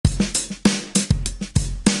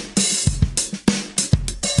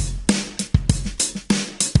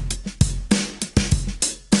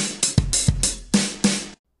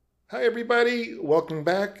Hi, everybody. Welcome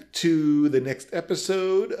back to the next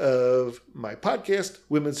episode of my podcast,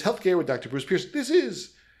 Women's Healthcare with Dr. Bruce Pierce. This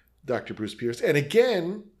is Dr. Bruce Pierce. And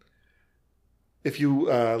again, if you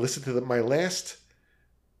listen to my last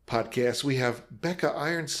podcast, we have Becca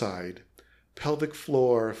Ironside, pelvic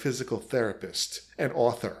floor physical therapist and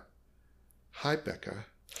author. Hi, Becca.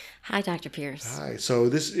 Hi, Dr. Pierce. Hi. So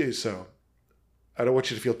this is I don't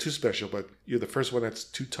want you to feel too special, but you're the first one that's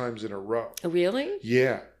 2 times in a row. Really?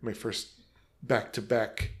 Yeah, my first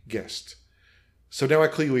back-to-back guest. So now I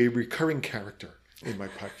call you a recurring character in my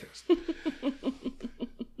podcast.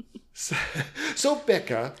 So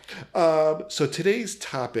Becca, so today's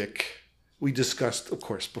topic we discussed, of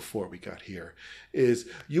course, before we got here, is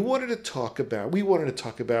we wanted to talk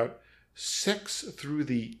about sex through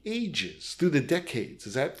the ages, through the decades.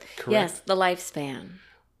 Is that correct? Yes, the lifespan.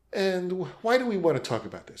 And why do we want to talk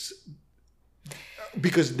about this?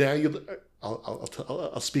 Because now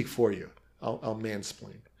I'll speak for you. I'll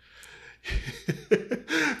mansplain.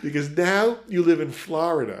 Because now you live in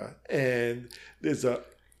Florida, and there's a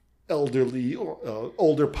elderly,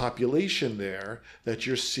 older population there that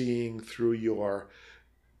you're seeing through your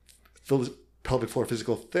pelvic floor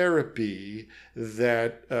physical therapy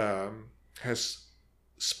that has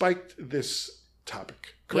spiked this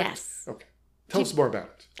topic. Correct? Yes. Okay. Tell us more about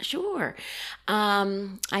it. Sure.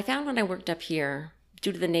 I found when I worked up here,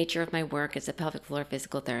 due to the nature of my work as a pelvic floor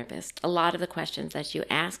physical therapist, a lot of the questions that you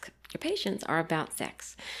ask your patients are about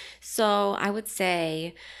sex. So I would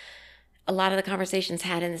say a lot of the conversations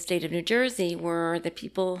had in the state of New Jersey were the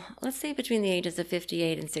people, let's say between the ages of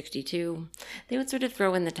 58 and 62, they would sort of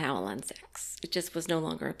throw in the towel on sex. It just was no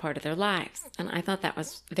longer a part of their lives. And I thought that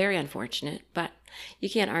was very unfortunate, but you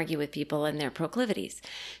can't argue with people and their proclivities.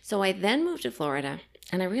 So I then moved to Florida,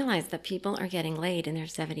 and I realized that people are getting laid in their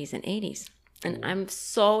 70s and 80s. And I'm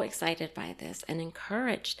so excited by this and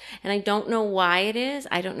encouraged. And I don't know why it is.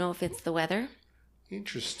 I don't know if it's the weather.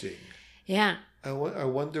 Interesting. Yeah. I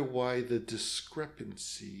wonder why the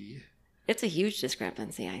discrepancy. It's a huge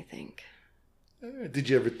discrepancy, I think. Did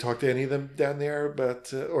you ever talk to any of them down there?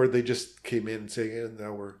 But or they just came in saying,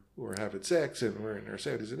 "Now we're having sex and we're in our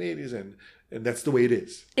 70s and 80s, and that's the way it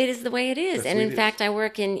is." It is the way it is, and in fact, is. I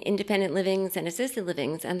work in independent livings and assisted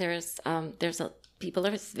livings, and people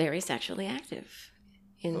are very sexually active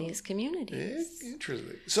in these communities.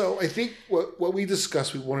 Interesting. So I think what we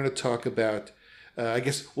discussed, we wanted to talk about. I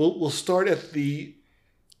guess we'll start at the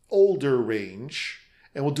older range,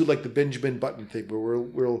 and we'll do like the Benjamin Button thing,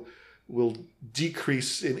 where we'll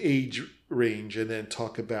decrease in age range, and then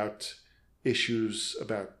talk about issues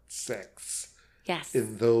about sex. Yes.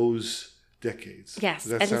 In those decades. Yes.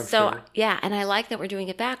 Does that and sound so, fair? yeah, and I like that we're doing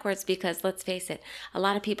it backwards because let's face it, a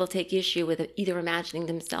lot of people take issue with either imagining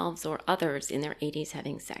themselves or others in their 80s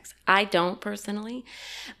having sex. I don't personally,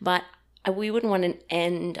 but we wouldn't want to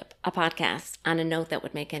end a podcast on a note that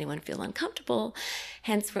would make anyone feel uncomfortable.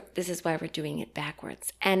 Hence, this is why we're doing it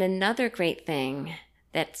backwards. And another great thing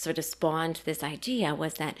that sort of spawned this idea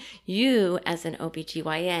was that you, as an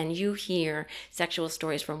OBGYN, you hear sexual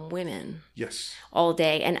stories from women. Yes. All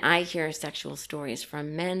day, and I hear sexual stories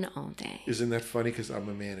from men all day. Isn't that funny? Because I'm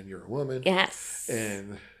a man and you're a woman. Yes.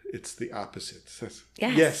 And it's the opposite.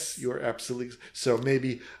 Yes. Yes, you're absolutely. So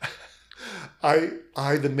maybe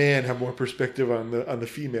I the man, have more perspective on the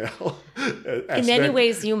female. In many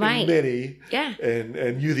ways, you might. Many. Yeah.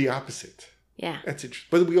 And you the opposite. Yeah. That's interesting.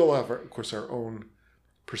 But we all have, of course, our own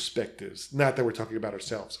perspectives. Not that we're talking about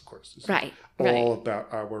ourselves, of course. This right. All right.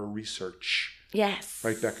 about our research. Yes.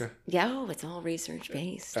 Right, Becca? Yeah, it's all research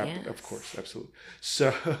based. Yes. Of course, absolutely.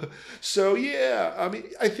 So yeah, I mean,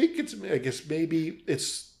 I think I guess maybe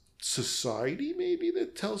it's society maybe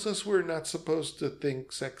that tells us we're not supposed to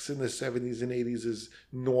think sex in the 70s and 80s is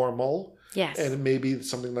normal. Yes. And maybe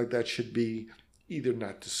something like that should be either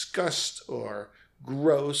not discussed or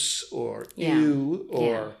gross or ew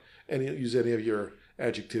or use any of your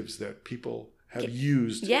adjectives that people have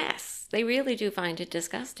used. Yes, they really do find it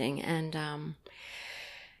disgusting, and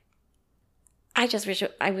I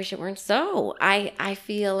wish it weren't so. I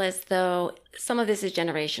feel as though some of this is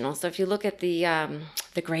generational. So if you look at the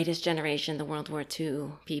greatest generation, the World War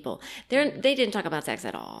II people, they didn't talk about sex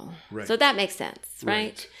at all. Right. So that makes sense,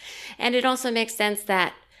 right? And it also makes sense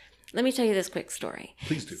that, let me tell you this quick story.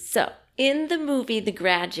 Please do. So In the movie The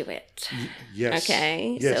Graduate. Yes.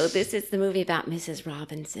 Okay. Yes. So this is the movie about Mrs.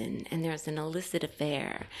 Robinson, and there's an illicit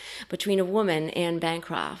affair between a woman, Anne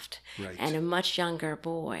Bancroft, Right. and a much younger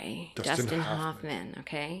boy, Dustin Hoffman.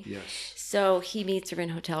 Okay. Yes. So he meets her in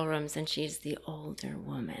hotel rooms, and she's the older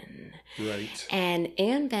woman. Right. And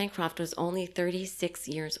Anne Bancroft was only 36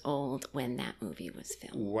 years old when that movie was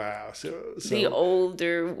filmed. Wow. So The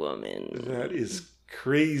older woman. that is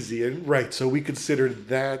crazy. And right. So we considered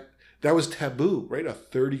that was taboo, right? A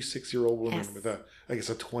 36-year-old woman Yes. with a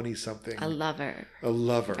 20-something. A lover. A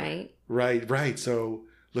lover. Right. Right. So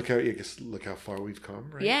look how far we've come,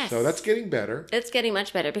 right? Yes. So that's getting better. It's getting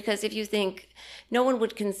much better because if you think no one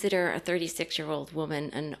would consider a 36-year-old woman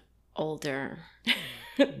an older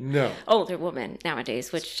No. woman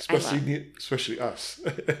nowadays, which I love. Especially us.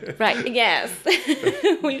 Right, yes.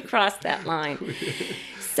 We've crossed that line.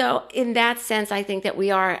 So in that sense, I think that we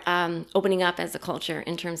are opening up as a culture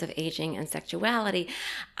in terms of aging and sexuality.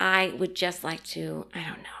 I would just like to, I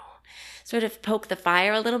don't know, sort of poke the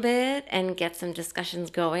fire a little bit and get some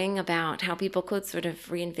discussions going about how people could sort of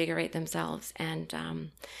reinvigorate themselves and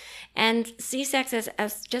see sex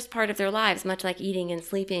as just part of their lives, much like eating and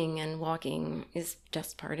sleeping and walking is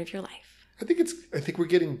just part of your life. I think we're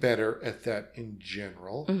getting better at that in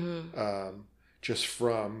general, just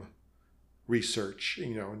from research,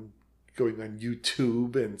 and going on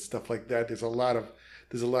YouTube and stuff like that. There's a lot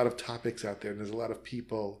of topics out there, and there's a lot of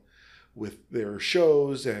people with their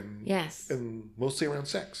shows and mostly around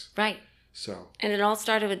sex. Right. So. And it all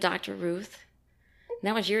started with Dr. Ruth.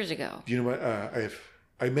 That was years ago. You know what?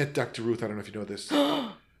 I met Dr. Ruth. I don't know if you know this.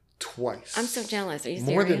 Twice. I'm so jealous. Are you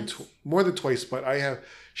serious? More than twice, but I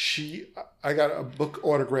got a book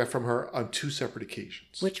autograph from her on 2 separate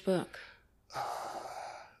occasions. Which book?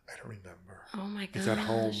 I don't remember. Oh my gosh. It's at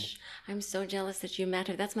home. I'm so jealous that you met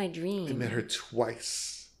her. That's my dream. I met her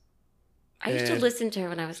twice. I used to listen to her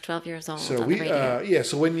when I was 12 years old. So on the radio.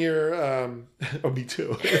 so when you're, oh, me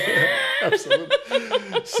too, absolutely.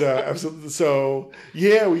 So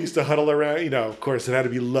yeah, we used to huddle around. Of course, it had to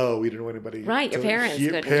be low. We didn't want anybody. Right, your parents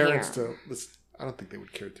couldn't hear. I don't think they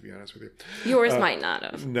would care, to be honest with you. Yours might not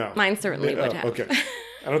have. No, mine certainly would have. Okay,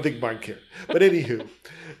 I don't think mine cared. But anywho,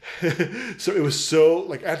 so it was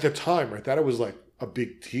so at the time, I thought it was a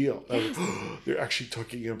big deal. Yes. They're actually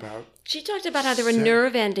talking about. She talked about how there were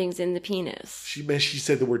nerve endings in the penis. She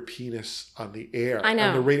said the word penis on the air. I know.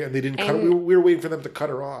 On the radio, and they didn't cut it. We were waiting for them to cut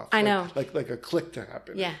her off. I know. Like a click to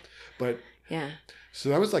happen. Yeah. But. Yeah. So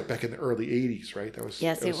that was back in the early 80s, right?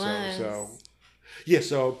 Yes, it was.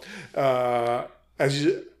 So as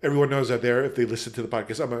everyone knows out there, if they listen to the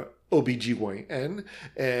podcast, I'm a OBGYN.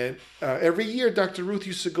 And every year, Dr. Ruth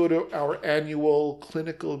used to go to our annual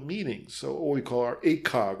clinical meetings. So what we call our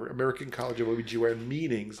ACOG, or American College of OBGYN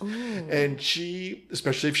meetings. Ooh. And she,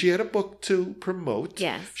 especially if she had a book to promote,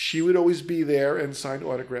 she would always be there and sign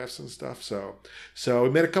autographs and stuff. So we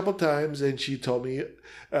met a couple times, and she told me,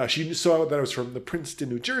 she saw that I was from the Princeton,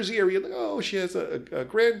 New Jersey area. She has a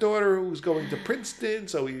granddaughter who's going to Princeton.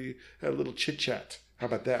 So we had a little chit chat. How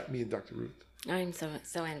about that? Me and Dr. Ruth. I'm so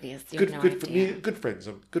envious. You good, have no good idea. for me. Good friends.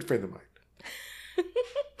 A good friend of mine.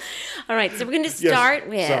 All right, so we're going to start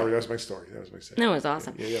with. Sorry, that was my story. That was my story. No, it was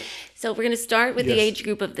awesome. Yeah. So we're going to start with the age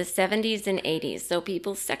group of the 70s and 80s. So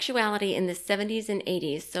people's sexuality in the 70s and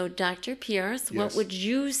 80s. So Dr. Pierce, what would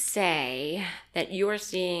you say that you're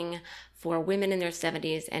seeing for women in their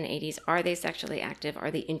 70s and 80s? Are they sexually active?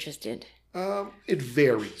 Are they interested? It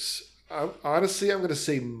varies. Honestly, I'm going to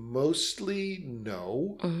say mostly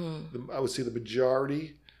no. Mm-hmm. I would say the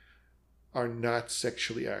majority are not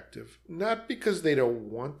sexually active. Not because they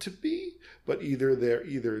don't want to be, but they're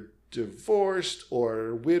either divorced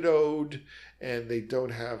or widowed, and they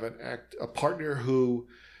don't have a partner who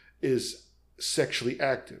is sexually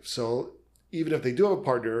active. So even if they do have a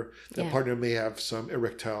partner, the partner may have some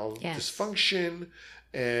erectile dysfunction,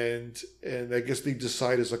 and I guess they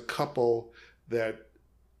decide as a couple that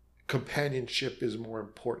companionship is more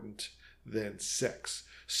important than sex.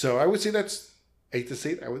 So I would say I hate to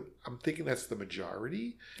say it, I'm thinking that's the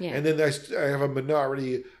majority. Yeah. And then I have a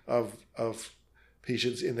minority of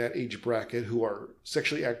patients in that age bracket who are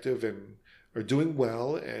sexually active and are doing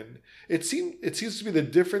well. And it seems to be the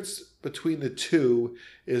difference between the two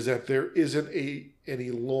is that there isn't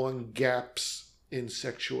any long gaps in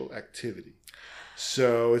sexual activity.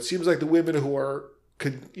 So it seems like the women who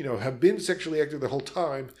have been sexually active the whole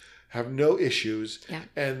time have no issues,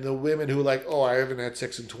 and the women who I haven't had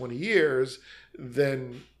sex in 20 years,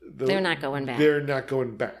 then they're not going back. They're not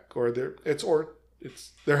going back, or they're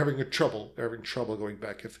having trouble. They're having trouble going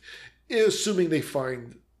back, assuming they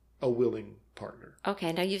find a willing partner.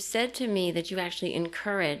 Okay, now you've said to me that you actually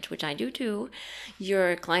encourage, which I do too,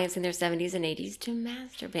 your clients in their 70s and 80s to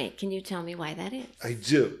masturbate. Can you tell me why that is? I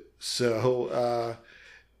do. So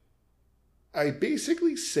I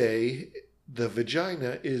basically say the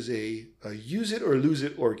vagina is a use it or lose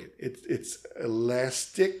it organ. It's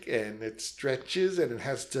elastic and it stretches and it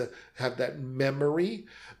has to have that memory.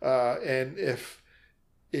 And if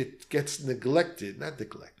it gets not neglected,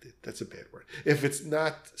 that's a bad word. If it's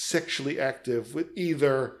not sexually active with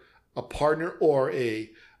either a partner or a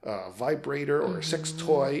vibrator or a sex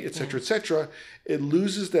toy, etc., it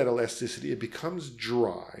loses that elasticity. It becomes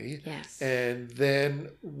dry. Yes. And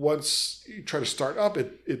then once you try to start up,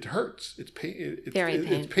 it hurts. It's painful.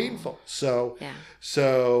 It's painful. So, Yeah.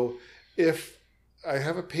 so if I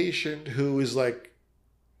have a patient who is like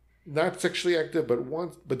not sexually active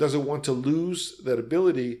but doesn't want to lose that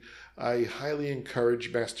ability, I highly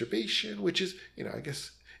encourage masturbation, which is, I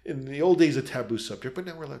guess in the old days a taboo subject, but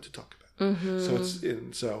now we're allowed to talk about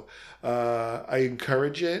it. So I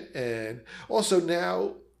encourage it, and also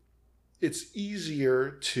now it's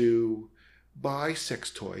easier to buy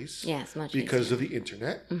sex toys. Yes, much because easier. of the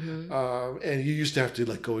internet. And you used to have to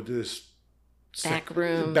go into this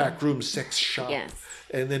backroom sex shop. Yes.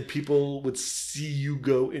 And then people would see you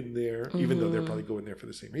go in there, even though they're probably going there for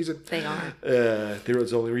the same reason. They are. There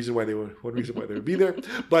was one reason why they would be there.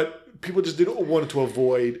 But people just didn't want to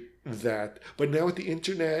avoid that. But now with the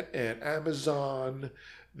internet and Amazon,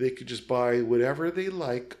 they could just buy whatever they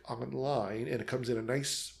like online, and it comes in a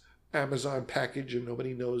nice Amazon package, and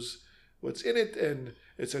nobody knows what's in it, and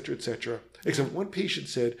et cetera, et cetera. Except one patient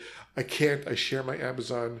said, I share my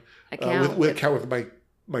Amazon account with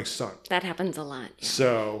my son. That happens a lot. Yeah.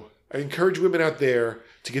 So I encourage women out there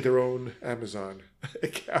to get their own Amazon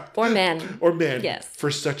account. Or men. Yes.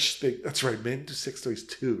 For such things. That's right. Men do sex toys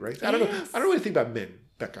too, right? I don't know anything about men,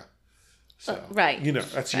 Becca. So, right.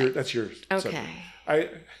 That's yours. Okay.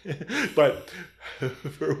 But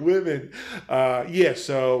for women,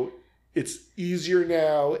 so it's easier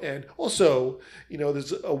now. And also,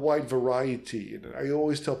 there's a wide variety. And I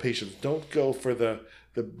always tell patients, don't go for the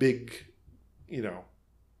big,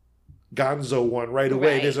 gonzo one right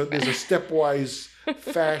away. There's a stepwise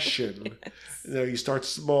fashion. Yes. You start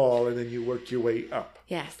small and then you work your way up.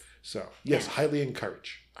 Yes. So, yes, highly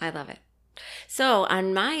encourage. I love it. So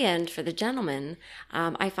on my end, for the gentleman,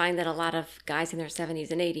 I find that a lot of guys in their 70s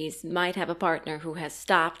and 80s might have a partner who has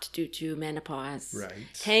stopped due to menopause. Right.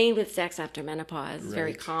 Pain with sex after menopause, Right.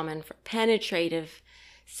 very common. For penetrative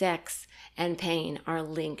sex and pain are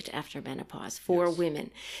linked after menopause for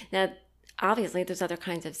women. Now, obviously, there's other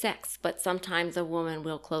kinds of sex, but sometimes a woman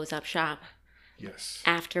will close up shop. Yes.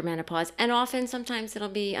 After menopause. And often, sometimes it'll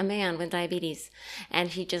be a man with diabetes and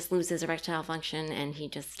he just loses erectile function and he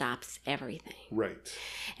just stops everything. Right.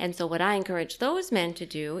 And so what I encourage those men to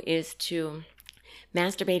do is to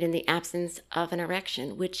masturbate in the absence of an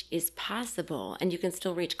erection, which is possible, and you can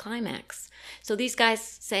still reach climax. So these guys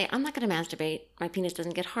say, I'm not going to masturbate. My penis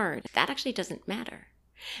doesn't get hard. That actually doesn't matter,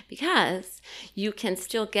 because you can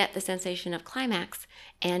still get the sensation of climax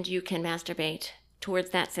and you can masturbate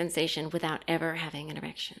towards that sensation without ever having an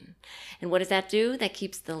erection. And what does that do? That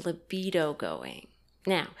keeps the libido going.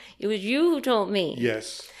 Now, it was you who told me.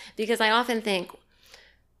 Yes. Because I often think,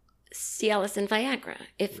 Cialis and Viagra.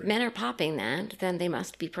 If men are popping that, then they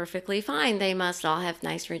must be perfectly fine. They must all have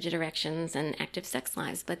nice rigid erections and active sex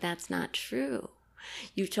lives. But that's not true.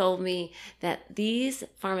 You told me that these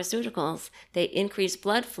pharmaceuticals, they increase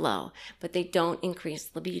blood flow, but they don't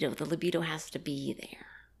increase libido. The libido has to be there.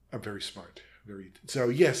 I'm very smart. So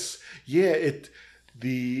yes,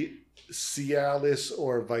 the Cialis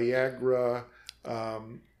or Viagra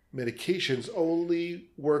medications only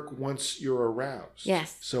work once you're aroused.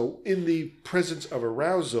 Yes. So in the presence of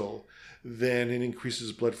arousal, then it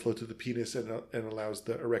increases blood flow to the penis and allows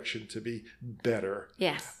the erection to be better.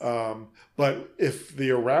 Yes. But if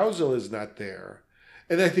the arousal is not there,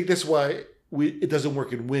 and I think that's why it doesn't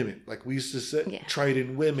work in women. Like we used to try it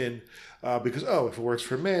in women because, if it works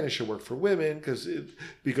for men, it should work for women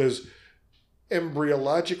because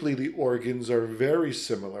embryologically the organs are very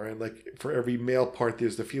similar. And like for every male part,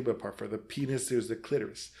 there's the female part. For the penis, there's the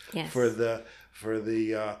clitoris. Yes. For the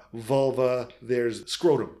vulva, there's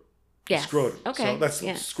scrotum. Yes. Scrotum. Okay.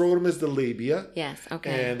 So scrotum is the labia. Yes.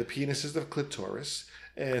 Okay. And the penis is the clitoris.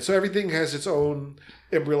 And so everything has its own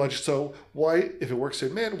embryologic. So why, if it works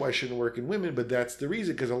in men, why shouldn't it work in women? But that's the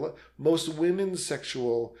reason, because most women's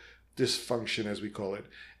sexual dysfunction, as we call it,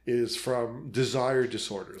 is from desire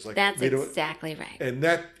disorders. Like that's exactly right. And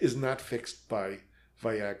that is not fixed by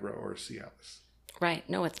Viagra or Cialis. Right.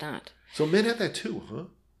 No, it's not. So men have that too, huh?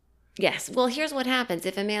 Yes. Well, here's what happens.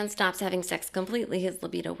 If a man stops having sex completely, his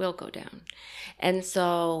libido will go down. And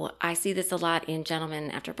so I see this a lot in gentlemen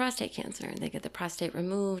after prostate cancer. They get the prostate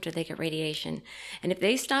removed or they get radiation. And if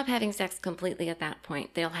they stop having sex completely at that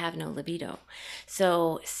point, they'll have no libido.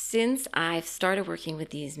 So since I've started working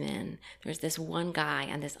with these men, there's this one guy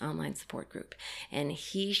on this online support group, and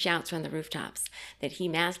he shouts from the rooftops that he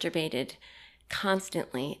masturbated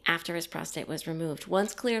constantly after his prostate was removed,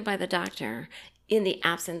 once cleared by the doctor, in the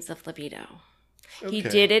absence of libido. He Okay.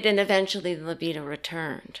 did it, and eventually the libido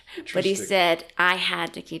returned. But he Interesting. said, I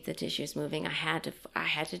had to keep the tissues moving. I had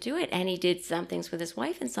to do it. And he did some things with his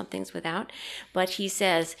wife and some things without. But he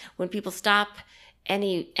says, when people stop,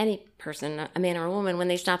 any person, a man or a woman, when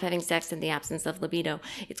they stop having sex in the absence of libido,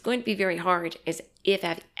 it's going to be very hard if,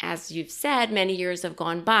 as you've said, many years have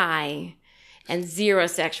gone by and zero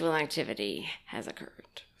sexual activity has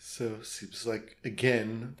occurred. So it seems like,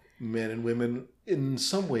 again, men and women in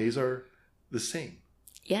some ways are the same.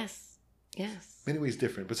 Yes. Yes. Many ways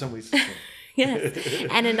different, but some ways the same. Yes.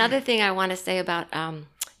 And another thing I want to say about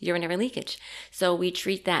urinary leakage. So we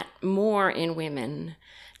treat that more in women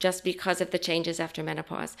just because of the changes after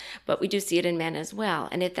menopause, but we do see it in men as well.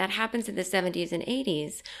 And if that happens in the 70s and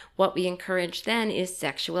 80s, what we encourage then is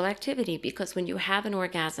sexual activity, because when you have an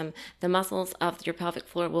orgasm, the muscles of your pelvic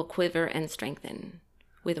floor will quiver and strengthen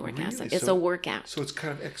with orgasm. Really? It's So- a workout. So it's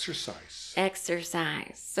kind of exercise.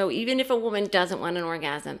 Exercise. So even if a woman doesn't want an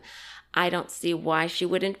orgasm, I don't see why she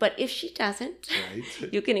wouldn't. But if she doesn't,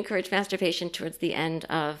 Right. you can encourage masturbation towards the end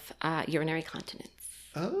of urinary continence.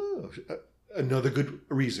 Oh, another good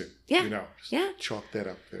reason. Yeah. You know, just Yeah. chalk that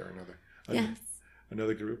up there. Yes.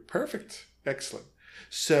 Another good. Perfect. Excellent.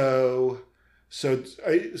 So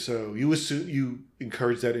you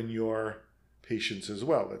encourage that in your patients as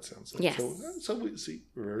well. That sounds like. Yes. So we see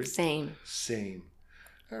very Same. same.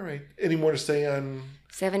 All right. Any more to say on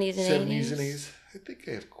 70s and 70s 80s? and 80s? I think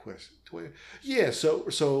I have questions. Yeah.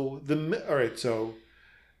 All right. So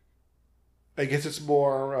I guess it's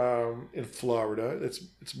more in Florida.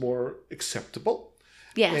 It's more acceptable.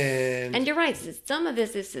 Yes. And- And you're right. Some of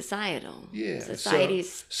this is societal. Yeah.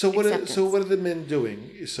 Society's So what acceptance. are the men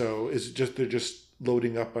doing? So is it just they're just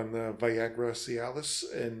loading up on the Viagra, Cialis,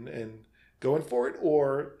 and going for it,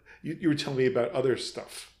 or you were telling me about other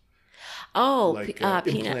stuff? Oh, Like, peanut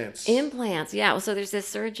implants. Implants, yeah. So there's this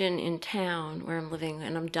surgeon in town where I'm living,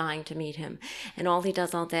 and I'm dying to meet him. And all he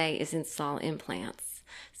does all day is install implants.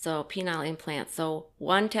 So penile implants. So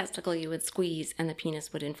one testicle you would squeeze, and the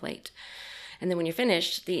penis would inflate. And then when you're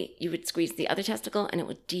finished, you would squeeze the other testicle, and it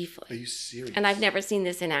would deflate. Are you serious? And I've never seen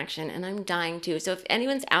this in action, and I'm dying to. So if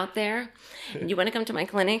anyone's out there and you want to come to my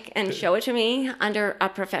clinic and show it to me under a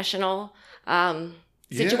professional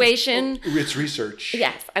situation, Yeah. It's research.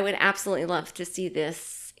 yes, I would absolutely love to see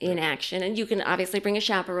this in action. And you can obviously bring a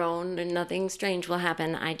chaperone, and nothing strange will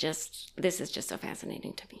happen. This is just so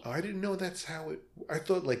fascinating to me. I didn't know that's how it. I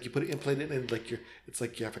thought like you put an implant in and like it's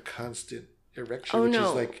like you have a constant erection, Oh, which no.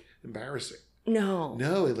 is like embarrassing. No,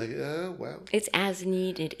 No, like oh wow. it's as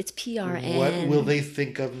needed. It's PRN. What will they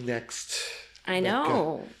think of next? I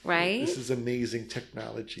know, right? This is amazing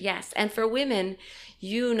technology. Yes, and for women,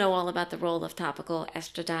 you know all about the role of topical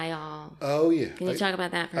estradiol. Oh yeah. Can you talk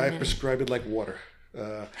about that for a I minute? prescribe it like water.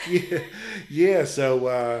 Yeah.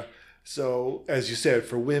 So as you said,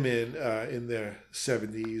 for women in their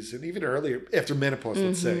 70s and even earlier, after menopause,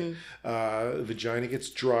 let's say, the vagina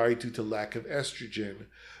gets dry due to lack of estrogen.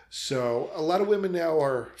 So a lot of women now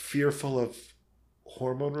are fearful of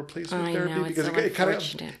hormone replacement I therapy know, it's because so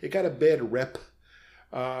unfortunate. it got a bad rep.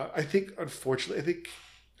 I think, unfortunately,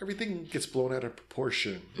 everything gets blown out of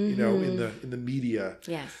proportion, you know, in the media.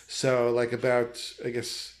 Yes. So like about, I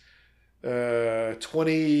guess,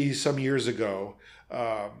 20 some years ago,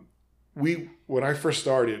 when I first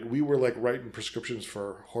started, we were like writing prescriptions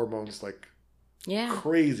for hormones like Yeah.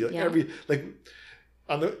 crazy. Like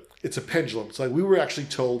Yeah. it's a pendulum. It's like we were actually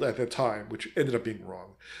told at that time, which ended up being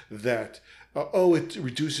wrong, that it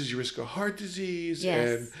reduces your risk of heart disease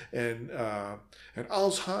Yes. and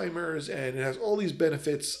Alzheimer's, and it has all these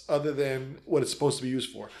benefits other than what it's supposed to be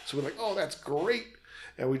used for. So we're like, oh, that's great,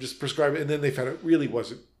 and we just prescribe it. And then they found it really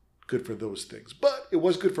wasn't good for those things, but it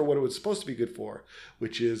was good for what it was supposed to be good for,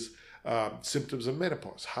 which is symptoms of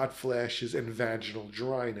menopause, hot flashes, and vaginal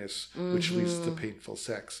dryness, which leads to painful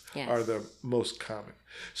sex, Yes. are the most common.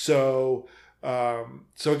 So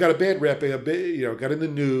it got a bad rep. Got in the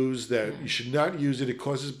news that you should not use it. It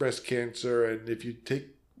causes breast cancer, and if you take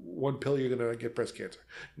one pill, you're going to get breast cancer.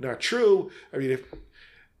 Not true. I mean,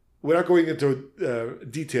 without going into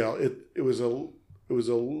detail, it was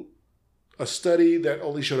a study that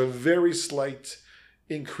only showed a very slight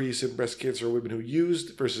increase in breast cancer are women who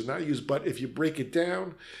used versus not used. But if you break it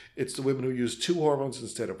down, it's the women who use 2 hormones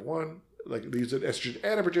instead of 1. Like they use an estrogen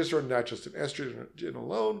and a progesterone, not just an estrogen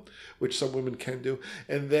alone, which some women can do.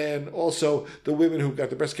 And then also the women who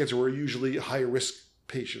got the breast cancer were usually high risk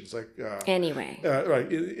patients, like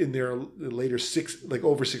right in their later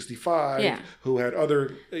over 65, who had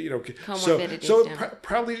other comorbidities. So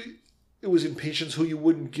probably it was in patients who you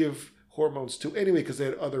wouldn't give hormones to anyway because they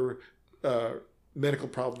had other medical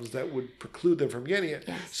problems that would preclude them from getting it.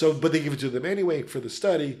 Yes. So, but they give it to them anyway for the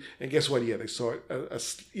study, and guess what? Yeah, they saw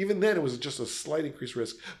it. Even then, it was just a slight increased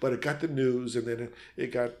risk, but it got the news, and then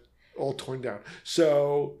it got all torn down.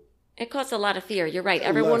 So it caused a lot of fear. You're right.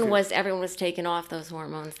 Everyone was taken off those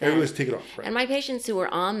hormones. Everyone was taken off. Right. And my patients who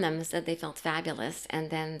were on them said they felt fabulous, and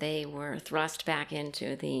then they were thrust back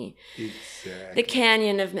into the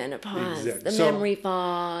canyon of menopause, the memory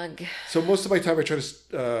fog. So most of my time, I try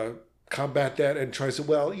to combat that and try to say,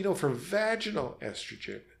 well, for vaginal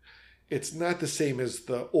estrogen, it's not the same as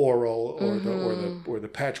the oral or the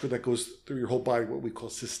patch that goes through your whole body, what we call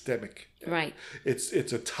systemic. Right. It's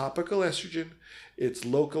a topical estrogen. It's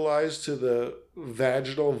localized to the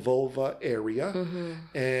vaginal vulva area,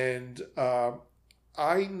 and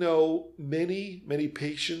I know many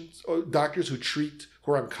patients or doctors who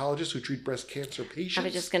are oncologists who treat breast cancer patients. I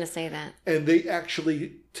was just going to say that. And they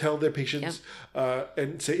actually tell their patients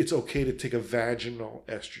and say it's okay to take a vaginal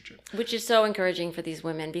estrogen. Which is so encouraging for these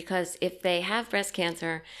women, because if they have breast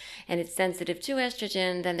cancer and it's sensitive to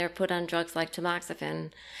estrogen, then they're put on drugs like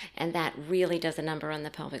tamoxifen, and that really does a number on the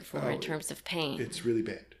pelvic floor in terms of pain. It's really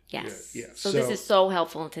bad. Yes. Yeah. So this is so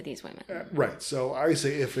helpful to these women. Right. So I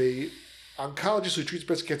say if a oncologist who treats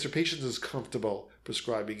breast cancer patients is comfortable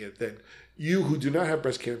prescribing it, then you who do not have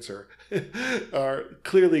breast cancer are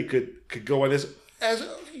clearly could go on this. As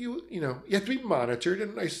you have to be monitored,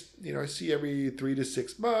 and I see every 3 to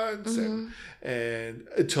 6 months, and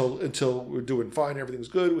until we're doing fine, everything's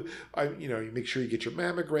good. You make sure you get your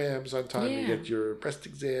mammograms on time, you get your breast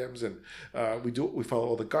exams, and we follow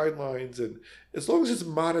all the guidelines, and as long as it's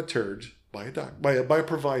monitored by a doc, by a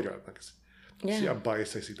provider. See, I'm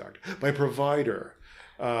biased. I say doctor. By a provider,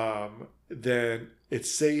 then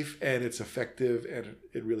it's safe and it's effective, and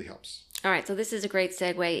it really helps. All right, so this is a great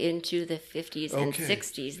segue into the 50s and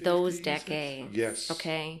 60s, those decades. Yes.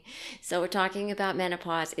 Okay, so we're talking about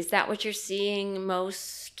menopause. Is that what you're seeing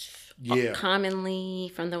most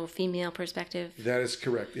commonly from the female perspective? That is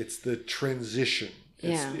correct. It's the transition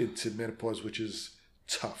into menopause, which is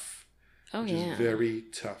tough. Oh, which is very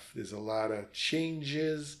tough. There's a lot of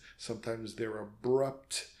changes. Sometimes they're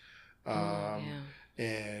abrupt.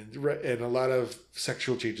 And a lot of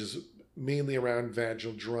sexual changes, mainly around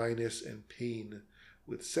vaginal dryness and pain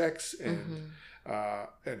with sex, and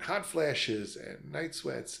hot flashes and night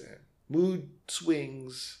sweats and mood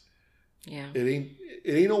swings. Yeah, it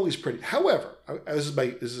ain't always pretty. However, this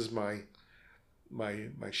is my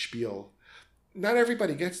spiel. Not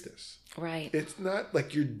everybody gets this. Right. It's not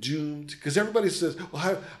like you're doomed, because everybody says,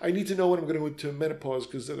 well, I need to know when I'm going to go into menopause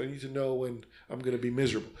because then I need to know when I'm going to be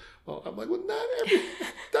miserable. Well, I'm like, well, not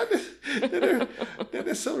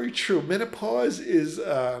necessarily true. Menopause is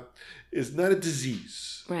not a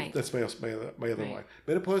disease. Right. That's my other line.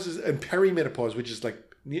 Menopause and perimenopause, which is like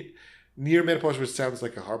near menopause, which sounds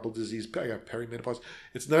like a horrible disease. I got perimenopause.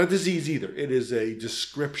 It's not a disease either. It is a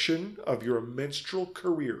description of your menstrual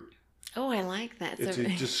career. Oh, I like that. It's a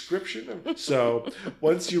description of. So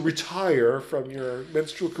once you retire from your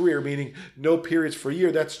menstrual career, meaning no periods for a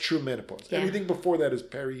year, that's true menopause. Yeah. Everything before that is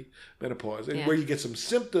perimenopause, and where you get some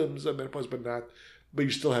symptoms of menopause, but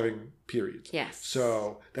you're still having periods. Yes.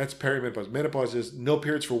 So that's perimenopause. Menopause is no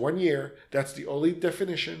periods for 1 year. That's the only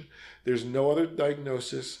definition. There's no other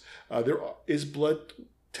diagnosis. There is blood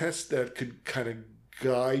tests that could kind of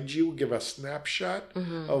guide you, give a snapshot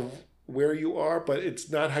of where you are, but it's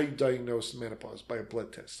not how you diagnose menopause, by a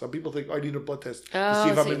blood test. Some people think, I need a blood test to see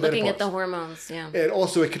if I'm in menopause. Looking at the hormones, And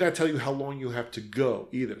also, it cannot tell you how long you have to go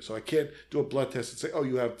either. So I can't do a blood test and say,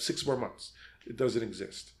 you have 6 more months. It doesn't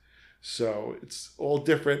exist. So it's all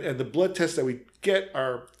different. And the blood tests that we get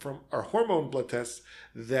are from our hormone blood tests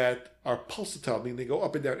that are pulsatile, meaning they go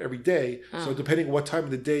up and down every day. So depending on what time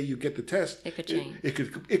of the day you get the test, it could change.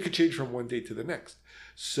 It could change from one day to the next.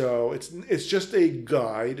 So it's just a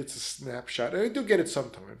guide. It's a snapshot. And I do get it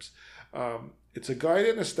sometimes. It's a guide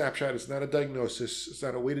and a snapshot. It's not a diagnosis. It's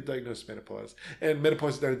not a way to diagnose menopause. And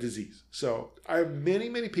menopause is not a disease. So I have many,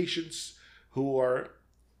 many patients who are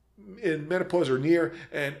in menopause or near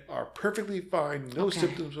and are perfectly fine, no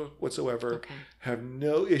symptoms whatsoever, have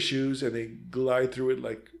no issues, and they glide through it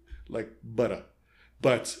like butter.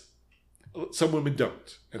 But some women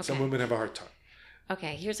don't, and some women have a hard time.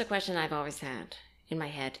 Okay, here's a question I've always had in my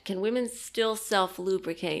head. Can women still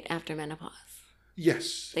self-lubricate after menopause?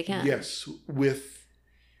 Yes. They can. Yes, with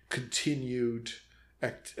continued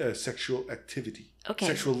sexual activity. Okay,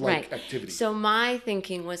 Sexual-like activity. So my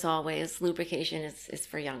thinking was always lubrication is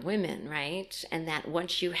for young women, right? And that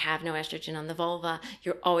once you have no estrogen on the vulva,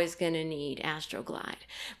 you're always going to need Astroglide.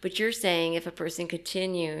 But you're saying if a person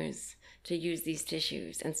continues to use these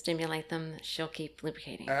tissues and stimulate them, she'll keep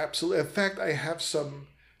lubricating. Absolutely. In fact, I have some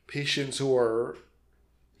patients who are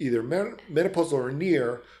either menopausal or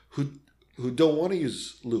near who don't want to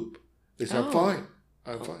use lube. They say, I'm fine.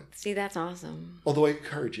 I'm fine. See, that's awesome. Although I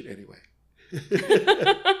encourage it anyway.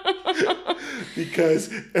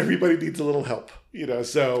 Because everybody needs a little help,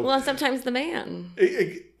 so... Well, sometimes the man.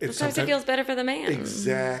 Sometimes it feels better for the man.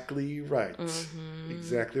 Exactly right. Mm-hmm.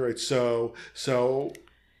 Exactly right. So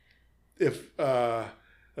if a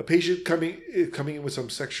patient coming in with some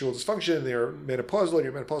sexual dysfunction, they're menopausal, or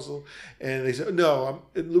you're menopausal, and they say, no,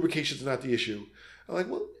 lubrication is not the issue. I'm like,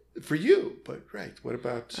 well, for you, but right, what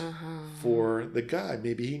about for the guy?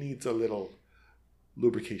 Maybe he needs a little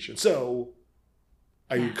lubrication. So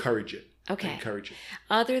I encourage it. Okay. I encourage it.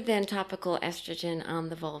 Other than topical estrogen on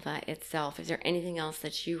the vulva itself, is there anything else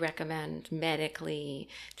that you recommend medically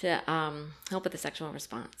to help with the sexual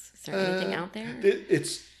response? Is there anything out there?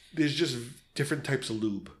 There's just different types of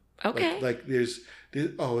lube. Okay. Like there's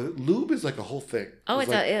lube is like a whole thing.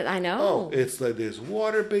 I know. Oh, it's like there's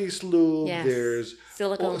water-based lube. Yes. There's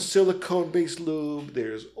silicone-based lube.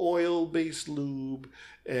 There's oil-based lube,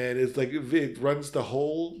 and it's like it runs the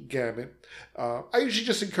whole gamut. I usually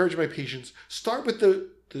just encourage my patients start with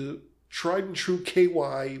the tried and true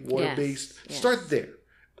KY water-based. Yes. Start there.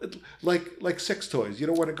 Like sex toys. You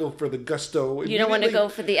don't want to go for the gusto. You don't want to go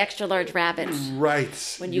for the extra large rabbit.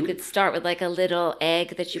 Right. When you could start with like a little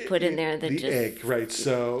egg that you put in there. Egg, right.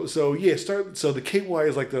 So yeah, start. So the KY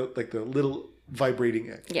is like the little vibrating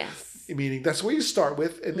egg. Yes. Meaning that's where you start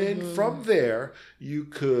with. And then from there, you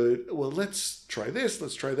could, let's try this,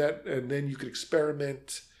 let's try that. And then you could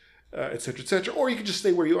experiment, et cetera, et cetera. Or you can just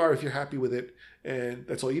stay where you are if you're happy with it. And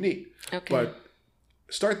that's all you need. Okay. But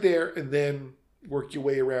start there and then work your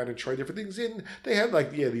way around and try different things. And they have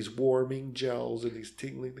these warming gels and these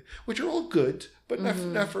tingling, which are all good, but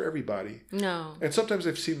not for everybody. No. And sometimes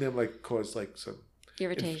I've seen them cause some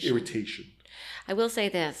irritation. I will say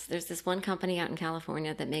this. There's this one company out in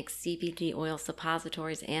California that makes CBD oil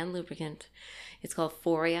suppositories and lubricant. It's called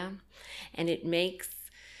Foria. And it makes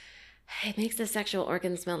the sexual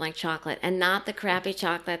organ smell like chocolate, and not the crappy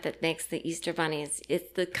chocolate that makes the Easter bunnies.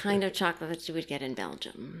 It's the kind of chocolate that you would get in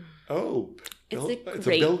Belgium. Oh, it's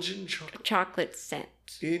a Belgian chocolate scent.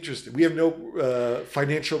 Interesting. We have no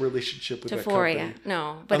financial relationship with that company.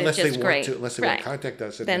 No, but unless it's just great. Unless they want to contact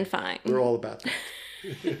us, then fine. We're all about that.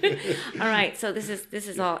 All right, so this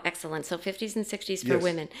is all excellent. So 50s and 60s for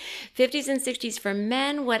women. 50s and 60s for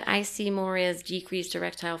men, what I see more is decreased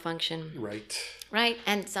erectile function. Right,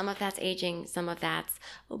 and some of that's aging, some of that's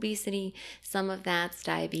obesity, some of that's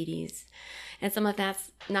diabetes, and some of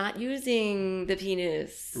that's not using the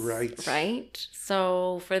penis. Right?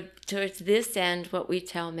 So towards this end, what we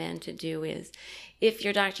tell men to do is, if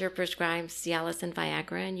your doctor prescribes Cialis and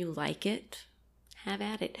Viagra and you like it, have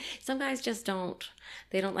at it. Some guys just don't.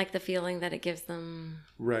 They don't like the feeling that it gives them.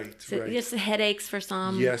 Right. Just headaches for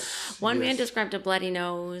some. Yes. One man described a bloody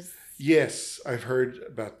nose. Yes, I've heard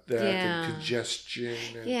about that, and congestion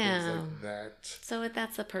and things like that. So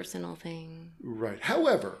that's a personal thing. Right.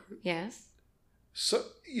 However. Yes. So,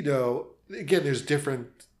 again, there's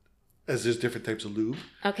different types of lube.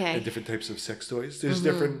 Okay. And different types of sex toys. There's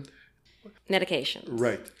different. Medications.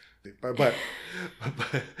 Right.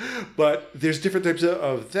 But there's different types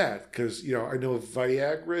of that, because, I know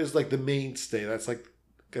Viagra is like the mainstay. That's like.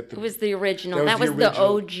 It was the original. That was the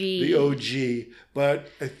OG. The OG. But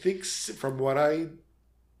I think from what I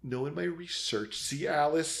know in my research,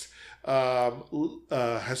 Cialis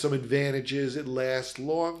has some advantages. It lasts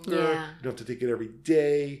longer. Yeah. You don't have to take it every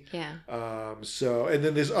day. Yeah. And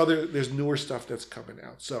then there's newer stuff that's coming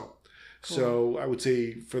out. So I would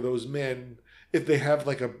say for those men, if they have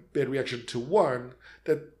like a bad reaction to one,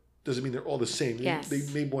 that doesn't mean they're all the same. Yes. They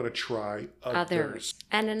may want to try others.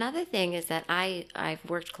 And another thing is that I've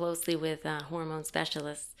worked closely with hormone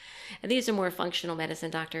specialists. And these are more functional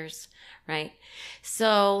medicine doctors, right?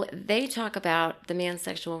 So they talk about the man's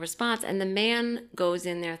sexual response, and the man goes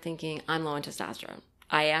in there thinking, I'm low in testosterone.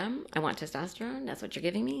 I want testosterone. That's what you're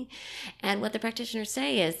giving me. And what the practitioners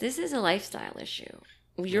say is, this is a lifestyle issue.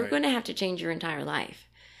 You're going to have to change your entire life.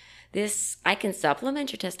 I can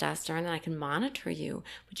supplement your testosterone and I can monitor you,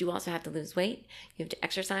 but you also have to lose weight. You have to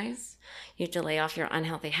exercise. You have to lay off your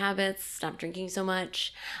unhealthy habits, stop drinking so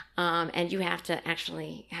much, and you have to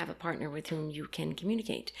actually have a partner with whom you can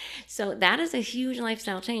communicate. So that is a huge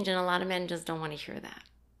lifestyle change, and a lot of men just don't want to hear that.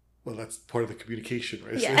 Well, that's part of the communication,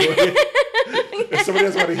 right? Yeah. If somebody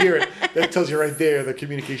doesn't want to hear it, that tells you right there that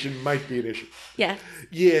communication might be an issue. Yeah.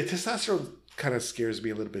 Yeah, testosterone kind of scares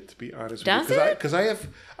me a little bit, to be honest. Does with you. it? Because I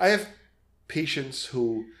have patients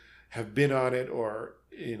who have been on it, or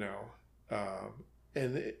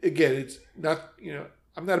and again, it's not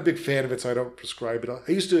I'm not a big fan of it, so I don't prescribe it.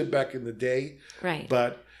 I used to do it back in the day, Right.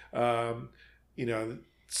 but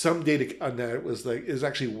some data on that it was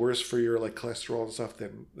actually worse for your like cholesterol and stuff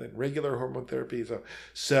than regular hormone therapy.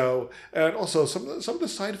 So and also some of the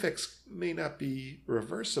side effects may not be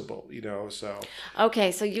reversible. So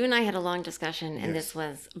Okay, so you and I had a long discussion, and Yes. this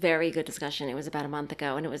was a very good discussion. It was about a month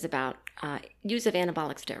ago, and it was about use of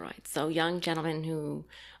anabolic steroids. So young gentlemen who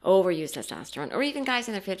overuse testosterone, or even guys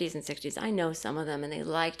in their 50s and 60s. I know some of them, and they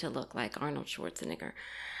like to look like Arnold Schwarzenegger.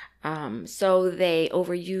 So they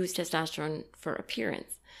overuse testosterone for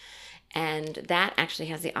appearance. And that actually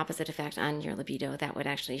has the opposite effect on your libido. That would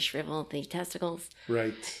actually shrivel the testicles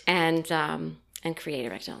right. and create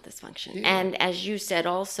erectile dysfunction. Yeah. And as you said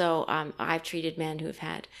also, I've treated men who've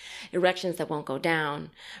had erections that won't go down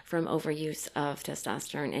from overuse of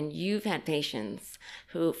testosterone. And you've had patients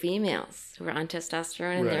females who are on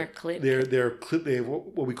testosterone and Right. They have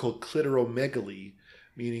what we call clitoromegaly,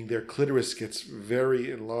 meaning their clitoris gets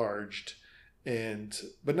very enlarged,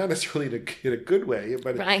 but not necessarily in a good way.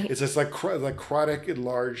 But Right. it's just like chronic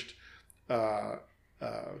enlarged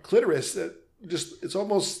clitoris that it's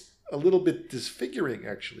almost a little bit disfiguring,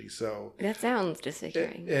 actually. So that sounds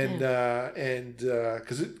disfiguring. and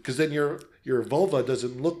because then your vulva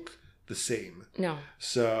doesn't look the same. No.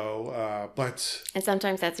 So And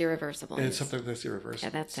sometimes that's irreversible. and sometimes that's irreversible.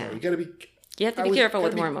 Yeah, that's so sad. you got to be. You have to be careful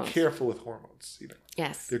with hormones. Careful with hormones.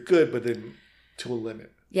 Yes. They're good, but then to a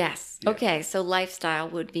limit. Yes. Yeah. Okay. So lifestyle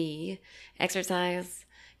would be exercise,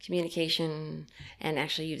 communication, and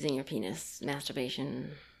actually using your penis,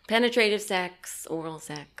 masturbation, penetrative sex, oral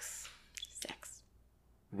sex.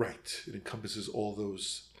 Right. It encompasses all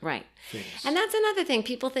those Right. things. And that's another thing.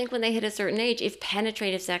 People think when they hit a certain age, if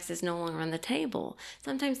penetrative sex is no longer on the table,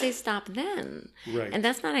 sometimes they stop then. Right. And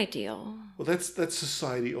that's not ideal. Well, that's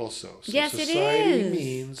society also. So Yes, it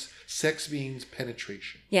society is. sex means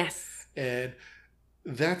penetration. Yes. And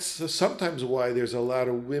that's sometimes why there's a lot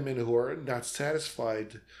of women who are not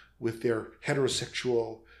satisfied with their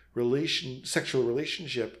heterosexual sexual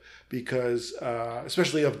relationship because,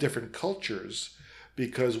 especially of different cultures,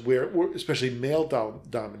 because we're especially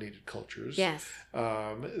male-dominated cultures, Yes.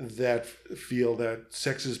 that feel that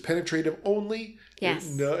sex is penetrative only. Yes.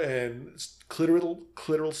 And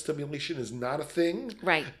clitoral stimulation is not a thing.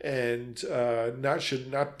 Right. And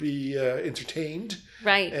should not be entertained.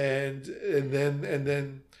 Right. And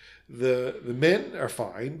then the men are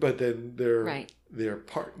fine, but then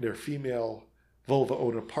their female vulva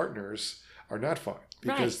owner partners are not fine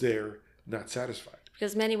because they're not satisfied.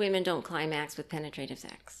 Because many women don't climax with penetrative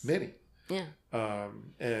sex. Many. Yeah.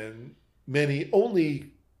 And many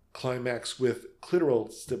only climax with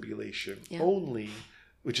clitoral stimulation only,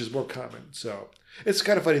 which is more common. So it's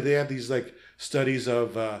kind of funny. They have these like studies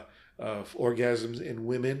of orgasms in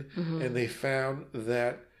women, and they found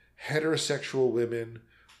that heterosexual women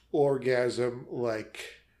orgasm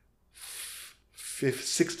like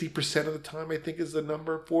 60% of the time, I think is the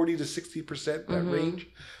number, 40 to 60%, that range.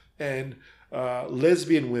 And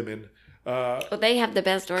lesbian women they have the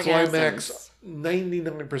best orgasms. climax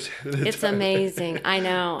 99% of the time. It's amazing. I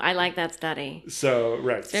know. I like that study. So,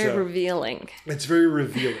 right. It's very revealing. It's very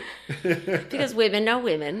revealing. Because women know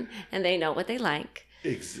women, and they know what they like.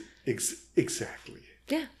 Exactly.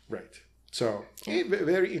 Yeah. Right. So,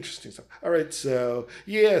 very interesting stuff. All right. So,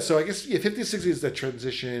 so I guess 50, 60 is that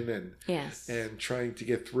transition and trying to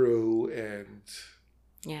get through and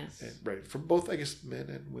right, for both, I guess, men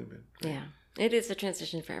and women. Right? Yeah. It is a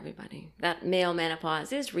transition for everybody. That male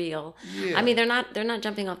menopause is real. Yeah. I mean, they're not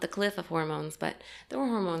jumping off the cliff of hormones, but their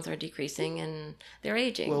hormones are decreasing and they're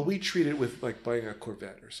aging. Well, we treat it with like buying a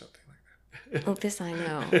Corvette or something like that. Oh, this I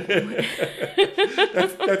know.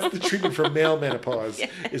 that's the treatment for male menopause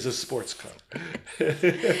is a sports car.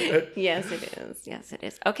 Yes, it is. Yes, it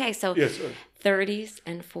is. Okay, so Yes. 30s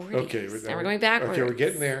and 40s. Okay, now we're going backwards. Okay, we're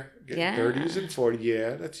getting there. Yeah. 30s and 40s.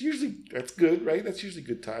 Yeah, that's good, right? That's usually a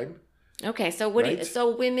good time. Okay, so what? Right?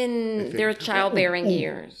 So women, their childbearing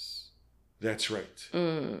years. That's right.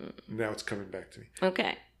 Now it's coming back to me.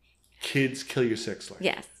 Okay. Kids kill your sex life.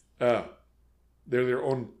 Yes. Oh, They're their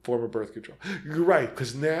own form of birth control. You're right,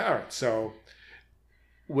 because now, all right, so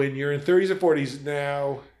when you're in 30s and 40s,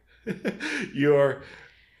 now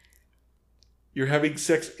you're having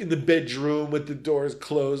sex in the bedroom with the doors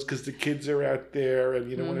closed because the kids are out there and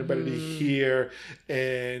you don't want anybody to hear,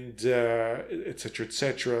 and et cetera, et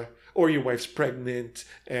cetera. Or your wife's pregnant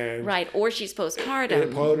and right, or she's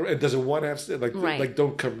postpartum and doesn't want to have like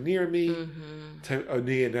don't come near me.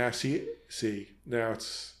 Now see now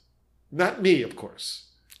it's not me, of course,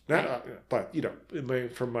 not but you know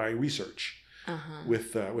from my research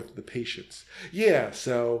with the patients. Yeah,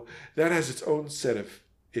 so that has its own set of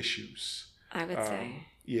issues. I would say.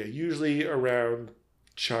 Yeah, usually around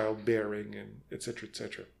childbearing and et cetera, et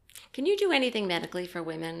cetera. Can you do anything medically for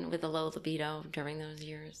women with a low libido during those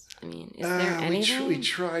years? I mean, is there anything? We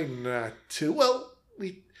try not to. Well,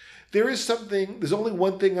 there is something. There's only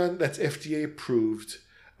one thing that's FDA approved.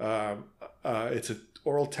 It's an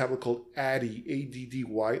oral tablet called Addyi,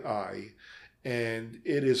 ADDYI, and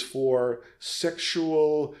it is for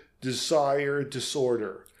sexual desire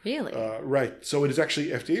disorder. Really? Right. So it is actually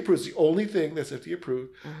FDA approved. It's the only thing that's FDA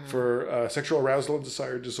approved for sexual arousal and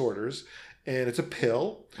desire disorders, and it's a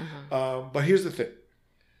pill. But here's the thing: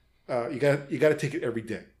 you got to take it every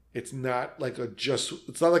day. It's not like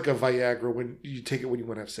it's not like a Viagra when you take it when you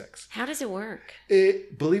want to have sex. How does it work?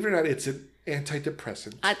 Believe it or not, it's an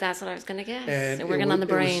antidepressant. That's what I was going to guess. And working on the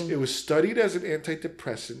brain. It was studied as an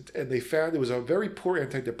antidepressant, and they found it was a very poor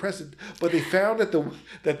antidepressant. But they found that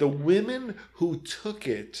the women who took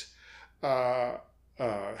it had,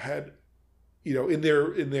 in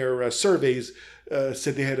their surveys,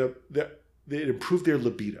 said they improved their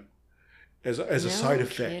libido as a side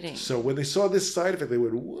effect. Kidding. So when they saw this side effect, they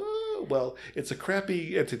went, "Whoa! Well, it's a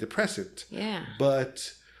crappy antidepressant. Yeah.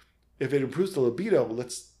 But if it improves the libido,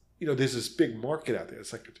 there's this big market out there.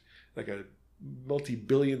 It's like a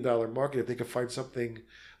multi-billion-dollar market. If they could find something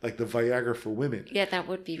like the Viagra for women, yeah, that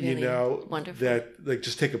would be really wonderful. That like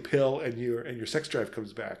just take a pill and your sex drive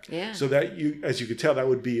comes back. Yeah. So that as you could tell, that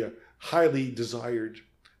would be a highly desired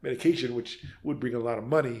medication, which would bring a lot of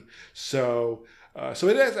money. So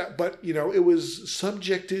it has that, but it was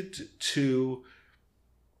subjected to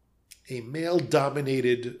a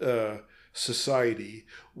male-dominated society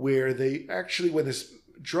where they actually, when this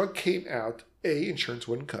drug came out, A, insurance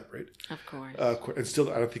wouldn't cover it. Of course. And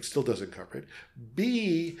still, I don't think still doesn't cover it.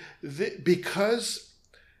 B, because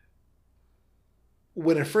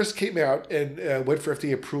when it first came out and went for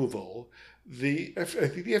FDA approval, I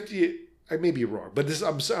think the FDA, I may be wrong, but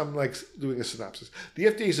I'm like doing a synopsis. The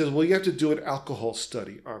FDA says, well, you have to do an alcohol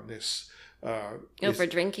study on this. For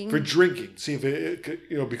drinking? For drinking. See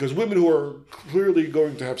if because women who are clearly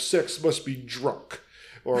going to have sex must be drunk.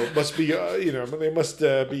 Or must be, they must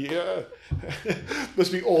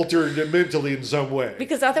be altered mentally in some way.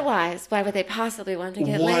 Because otherwise, why would they possibly want to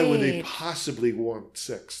get laid? Why would they possibly want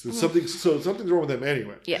sex? Something's wrong with them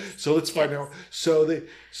anyway. Yes. So let's find out.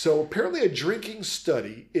 So apparently, a drinking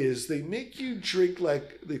study is they make you drink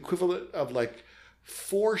like the equivalent of like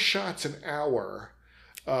 4 shots an hour.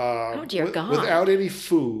 Oh dear God! Without any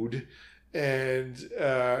food. And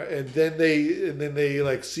then they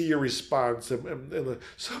like see your response and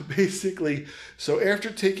so basically after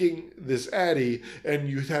taking this Addyi and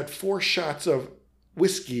you had 4 shots of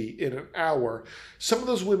whiskey in an hour, some of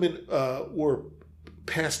those women were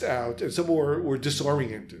passed out and some were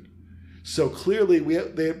disoriented. So clearly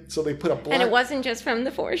they put a black, and it wasn't just from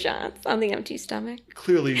the 4 shots on the empty stomach.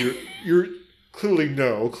 Clearly you're clearly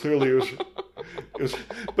no. Clearly it was,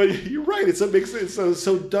 but you're right. It makes it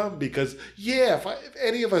so dumb because if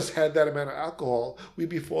any of us had that amount of alcohol, we'd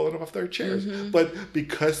be falling off their chairs. But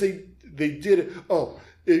because they did it,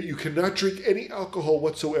 you cannot drink any alcohol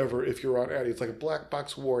whatsoever if you're on Addyi. It's like a black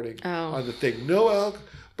box warning on the thing. No alcohol.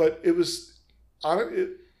 But it's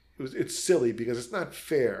silly because it's not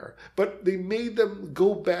fair. But they made them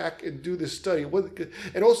go back and do this study.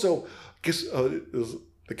 And also, guess it was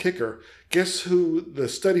the kicker. Guess who the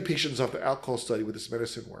study patients of the alcohol study with this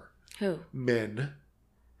medicine were? Who? Men.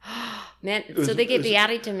 Men. So they gave the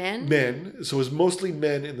Addyi to men? Men. So it was mostly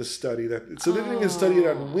men in the study. So they didn't even study it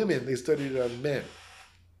on women. They studied it on men.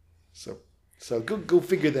 So go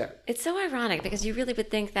figure that. It's so ironic because you really would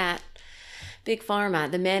think that Big Pharma,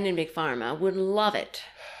 the men in Big Pharma, would love it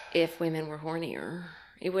if women were hornier.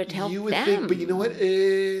 It would help You would them. think, but you know what?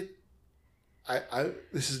 This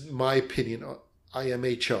is my opinion.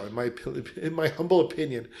 IMHO, in my humble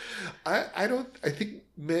opinion, I think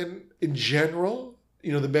men in general,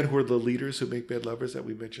 the men who are the leaders who make bad lovers that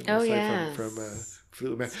we mentioned last night from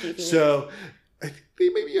Fleetwood Mac. So I think they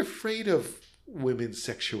may be afraid of women's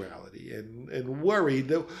sexuality and worried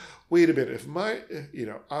that, wait a minute, if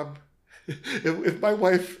if my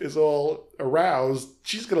wife is all aroused,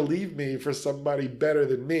 she's going to leave me for somebody better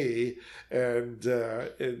than me, and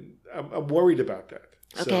I'm worried about that.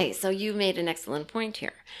 Okay, so you made an excellent point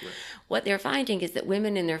here. Right. What they're finding is that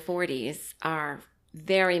women in their 40s are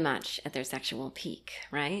very much at their sexual peak,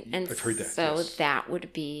 right? And I've heard that. So yes. that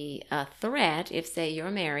would be a threat if, say,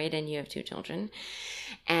 you're married and you have 2 children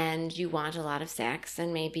and you want a lot of sex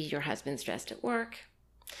and maybe your husband's stressed at work.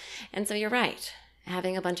 And so you're right.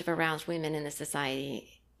 Having a bunch of aroused women in the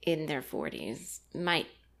society in their 40s might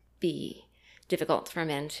be difficult for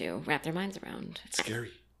men to wrap their minds around. It's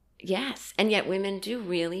scary. Yes, and yet women do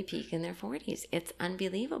really peak in their 40s. It's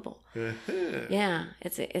unbelievable. Yeah,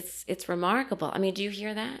 it's remarkable. I mean, do you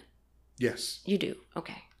hear that? Yes. You do.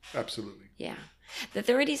 Okay. Absolutely. Yeah. The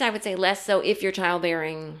 30s, I would say less so if you're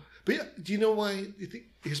childbearing. But yeah, do you know why?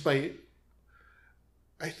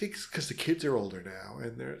 I think it's because the kids are older now,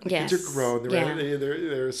 and the kids are grown.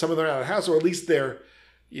 They're some of them are out of the house, or at least they're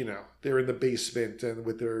in the basement and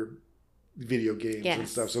with their video games and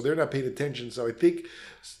stuff, so they're not paying attention. So I think,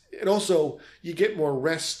 and also you get more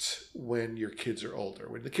rest when your kids are older.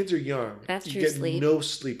 When the kids are young, you get no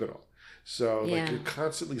sleep at all. So like you're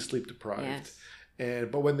constantly sleep deprived. Yes.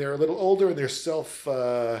 But when they're a little older and they're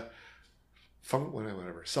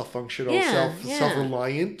self-functional,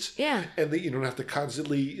 self-reliant, and you don't have to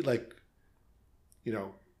constantly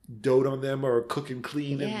dote on them or cook and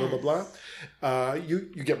clean and blah blah blah. You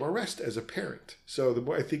get more rest as a parent. So the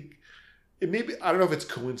more, I think, it maybe, I don't know if it's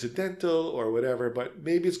coincidental or whatever, but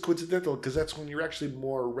maybe it's coincidental because that's when you're actually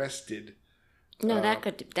more rested. No, that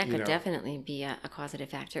could definitely be a causative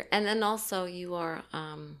factor. And then also you are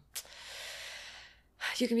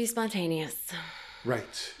you can be spontaneous.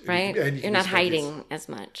 Right. Right? And you're not hiding as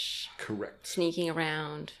much. Correct. Sneaking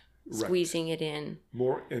around, squeezing it in.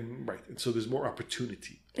 And so there's more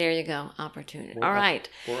opportunity. There you go. Opportunity. All right.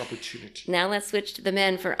 More opportunity. Now let's switch to the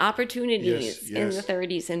men for opportunities in the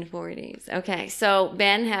 30s and 40s. Okay. So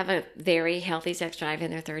men have a very healthy sex drive in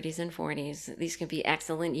their 30s and 40s. These can be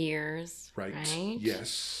excellent years. Right.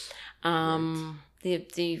 Yes.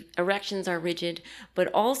 The erections are rigid, but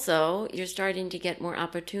also you're starting to get more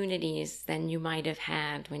opportunities than you might have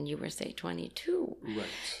had when you were, say, 22. Right.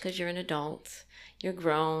 Because you're an adult. You're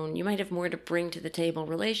grown. You might have more to bring to the table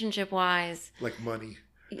relationship-wise. Like money.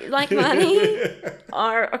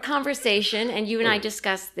 Or a conversation. And you and I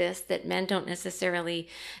discussed this, that men don't necessarily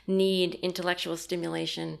need intellectual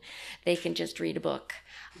stimulation. They can just read a book.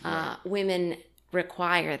 Women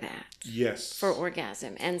require that for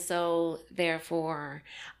orgasm. And so, therefore,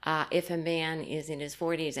 if a man is in his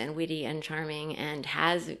 40s and witty and charming and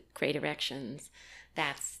has great erections,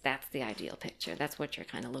 that's the ideal picture. That's what you're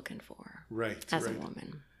kind of looking for, as a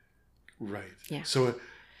woman. Right. Yeah. So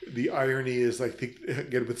the irony is, I think,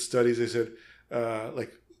 again, with studies, they said,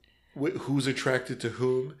 who's attracted to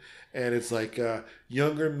whom, and it's like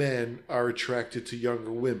younger men are attracted to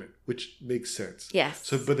younger women, which makes sense. Yes.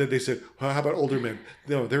 So, but then they said, well, how about older men?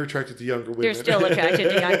 No, they're attracted to younger women. They're still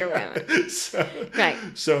attracted to younger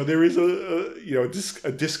women. So there is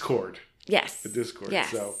a discord. Yes. A discord.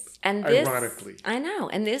 Yes. So and this, ironically, I know,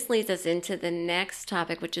 and this leads us into the next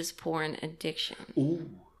topic, which is porn addiction. Ooh.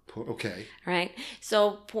 Okay. Right.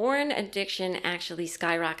 So porn addiction actually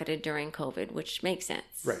skyrocketed during COVID, which makes sense.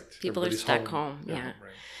 Right. People are stuck home. Yeah. Right.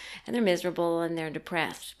 And they're miserable and they're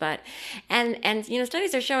depressed. But and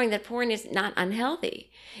studies are showing that porn is not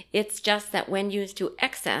unhealthy. It's just that when used to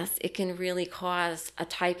excess, it can really cause a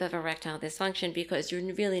type of erectile dysfunction because you're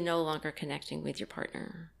really no longer connecting with your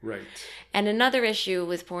partner. Right. And another issue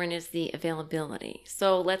with porn is the availability.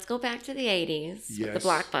 So let's go back to the 80s, the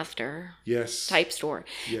Blockbuster type store.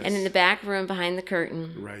 Yes. And in the back room behind the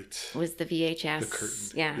curtain was the VHS. The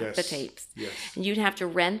curtain. The tapes. Yes. And you'd have to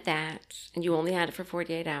rent that, and you only had it for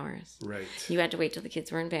 48 hours. Right. You had to wait till the kids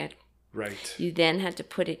were in bed. Right. You then had to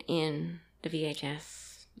put it in the VHS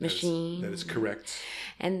machine. That is correct.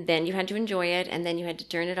 And then you had to enjoy it, and then you had to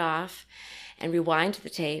turn it off and rewind the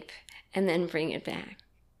tape and then bring it back.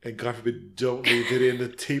 And God forbid, don't leave it in the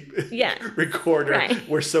tape recorder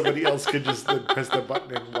where somebody else can just then press the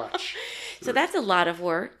button and watch. So that's a lot of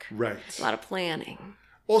work. Right. A lot of planning.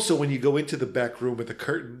 Also, when you go into the back room with the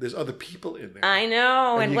curtain, there's other people in there. I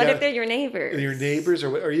know. And what if they're your neighbors? Your neighbors,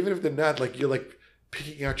 or even if they're not, like you're like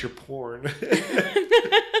picking out your porn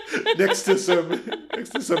next to some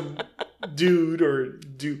dude or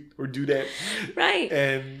dudette. Right.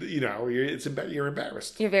 And you're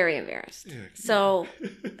embarrassed. You're very embarrassed. Yeah. So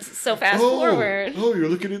fast forward. Oh, you're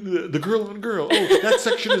looking at the girl on girl. Oh, that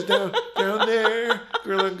section is down there.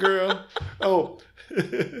 Girl on girl. Oh,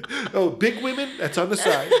 big women, that's on the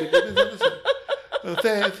side. Big women's on the side. Oh,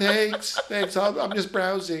 thanks. I'm just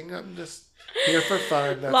browsing. I'm just here for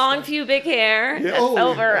fun. That's Long fine. pubic hair. Yeah, That's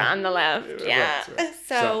over yeah. on the left. Right, Yeah. right.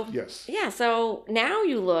 So, yes. yeah. So now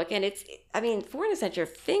you look, and porn is at your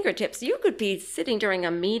fingertips. You could be sitting during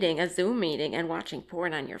a Zoom meeting, and watching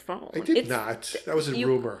porn on your phone. I did not. That was a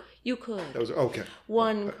rumor. You could. That was okay.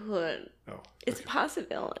 One could. Oh, okay. It's a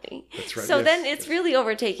possibility. That's right. So yes, then it's really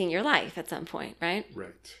overtaking your life at some point, right?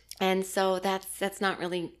 Right. And so that's not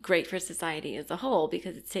really great for society as a whole,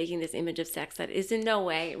 because it's taking this image of sex that is in no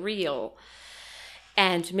way real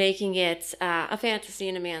and making it a fantasy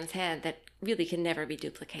in a man's head that really can never be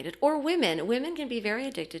duplicated. Or women can be very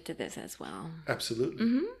addicted to this as well. Absolutely.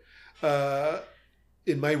 Mm-hmm.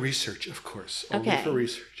 In my research, of course, only Okay. for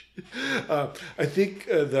research, I think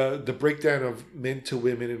the breakdown of men to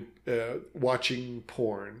women watching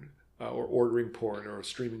porn or ordering porn or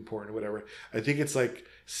streaming porn or whatever, I think it's like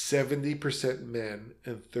 70% men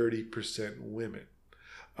and 30% women.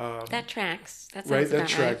 That tracks. That sounds Right, that about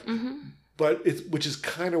tracks. right. Mm-hmm. But which is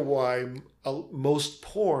kind of why most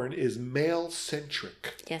porn is male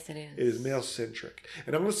centric. Yes, it is. It is male centric,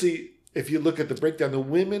 and I'm going to see if you look at the breakdown,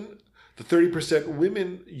 the 30%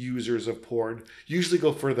 women users of porn usually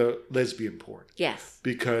go for the lesbian porn. Yes.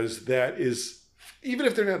 Because that is, even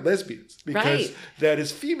if they're not lesbians, because Right. that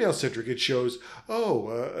is female centric. It shows,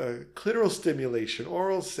 clitoral stimulation,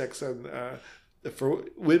 oral sex, and for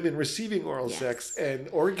women receiving oral Yes. sex and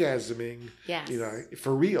orgasming, Yes.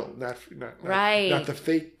 for real, not Right. not the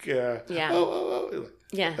fake. Yeah. Yeah.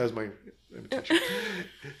 That was my imitation.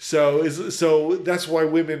 So that's why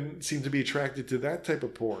women seem to be attracted to that type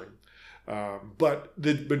of porn. But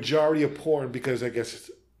the majority of porn, because I guess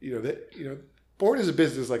porn is a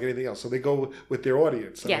business like anything else, so they go with their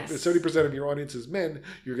audience. So Yes. if 70% of your audience is men,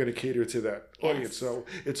 you're going to cater to that audience. Yes. So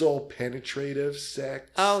it's all penetrative sex.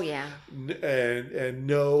 Oh, yeah. And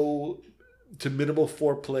no to minimal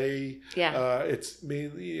foreplay. Yeah. It's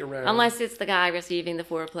mainly around. Unless it's the guy receiving the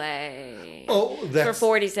foreplay for that's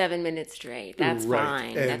 47 minutes straight. That's right.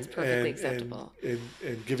 fine. That's perfectly acceptable.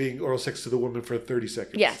 And giving oral sex to the woman for 30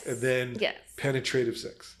 seconds. Yes. And then Yes. penetrative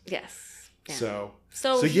sex. Yes. Yeah. So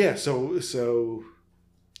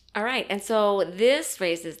All right. And so this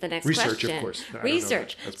raises the next Research, question. of course. No, I don't know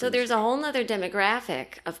Research. that. That's So for there's a whole nother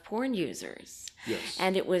demographic of porn users. yes.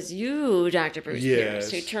 And it was you, Dr. Bruce Pierce,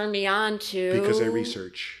 who Yes. turned me on to Because I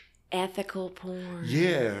research. ethical porn.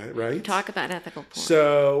 Yeah, right? Talk about ethical porn.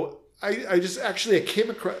 So I just actually I came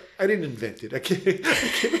across, I didn't invent it. I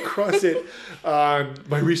came across it on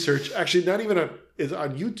my research. Actually, not even on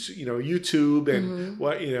YouTube and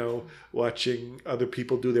watching other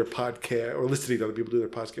people do their podcast or listening to other people do their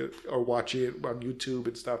podcast or watching it on YouTube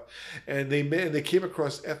and stuff. And they came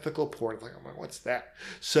across ethical porn. I'm like, what's that?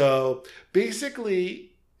 So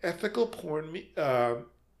basically, ethical porn,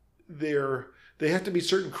 they have to be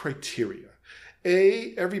certain criteria.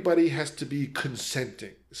 Everybody has to be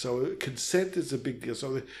consenting. So consent is a big deal.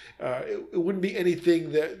 So it wouldn't be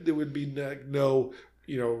anything that there would be no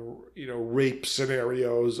rape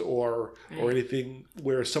scenarios or anything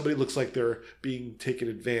where somebody looks like they're being taken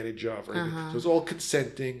advantage of. Or anything. So it's all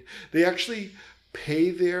consenting. They actually pay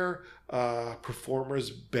their performers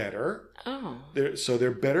better. Oh.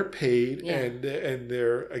 They're better paid, Yeah. and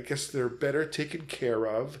they're better taken care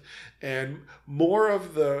of, and more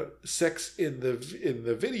of the sex in the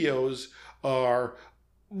videos are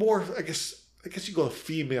more, I guess you call it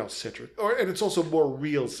female centric, and it's also more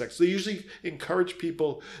real sex. They usually encourage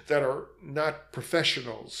people that are not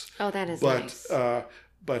professionals. Oh, that is But nice. I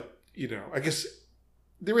guess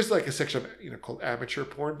there is like a section called amateur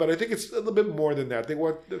porn, but I think it's a little bit more than that. They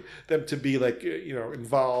want them to be like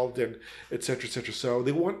involved and et cetera, et cetera. So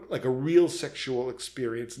they want like a real sexual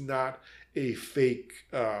experience, not a fake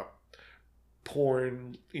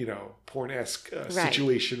porn-esque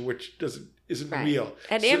situation, which isn't Right. real.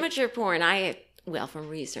 And So- amateur porn, from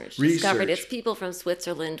research, discovered it's people from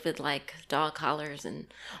Switzerland with like dog collars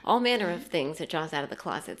and all manner of things that draws out of the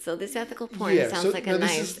closet. So this ethical porn sounds like a now this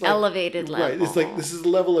nice is like- elevated level. Right. It's like this is the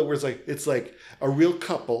level where it's like a real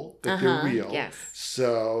couple that they're real. Yes.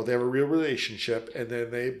 So they have a real relationship, and then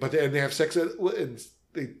they have sex and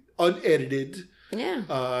they unedited.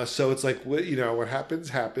 Yeah. So it's like what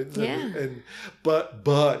happens. Yeah.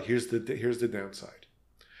 But here's the downside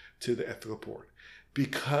to the ethical porn,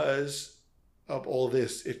 because of all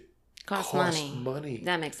this, it Costs costs money. money.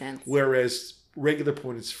 That makes sense. Whereas regular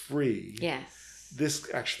porn is free. Yes. This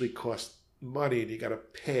actually costs money, and you got to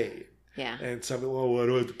pay. Yeah. And some people, I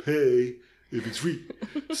don't have to pay if it's free.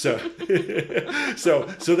 so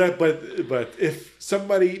that, but if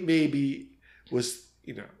somebody maybe was,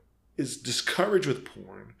 is discouraged with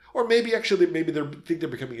porn, or maybe they think they're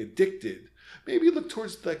becoming addicted, maybe look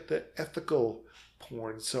towards like the ethical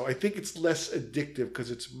porn. So I think it's less addictive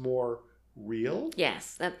because it's more real.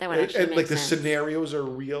 Yes, that would actually make like sense. the scenarios are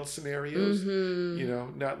real scenarios. Mm-hmm. You know,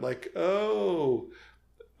 not like, oh,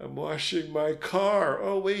 I'm washing my car.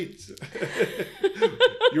 Oh wait,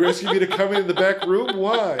 you're asking me to come in the back room?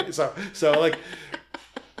 Why? So like,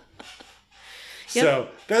 so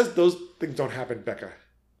those things don't happen, Becca.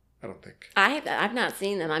 I don't think. I've not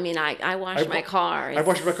seen them. I mean, I wash my car. I've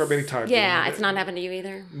washed my car many times. Yeah, it's not happened to you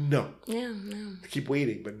either. No. Yeah, no. I keep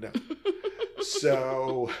waiting, but no.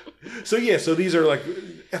 So these are like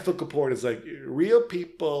ethical porn. It's like real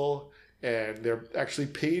people, and they're actually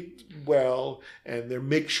paid well, and they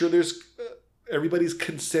make sure there's everybody's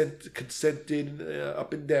consented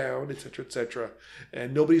up and down, etc.,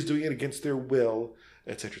 and nobody's doing it against their will,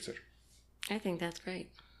 etc. I think that's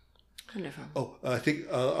great. Wonderful. Oh, I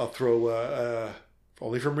think I'll throw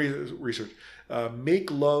only from research.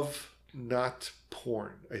 Make Love Not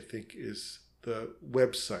Porn, I think, is the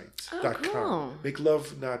website. Oh, cool. Make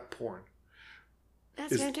Love Not Porn.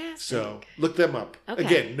 That's fantastic. So look them up. Okay.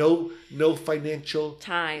 Again, no financial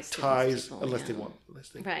ties people, unless yeah. they want,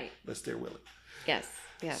 unless they're willing. Yes.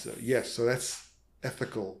 So that's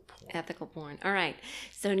ethical porn. Ethical porn. All right.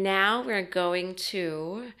 So now we're going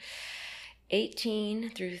to 18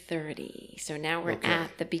 through 30. So now we're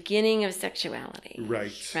at the beginning of sexuality.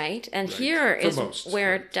 Right. And here is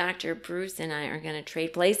where Dr. Bruce and I are going to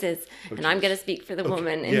trade places. Okay. And I'm going to speak for the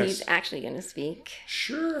woman, and he's actually going to speak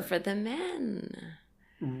for the men.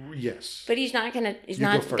 Yes. But he's not going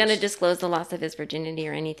to disclose the loss of his virginity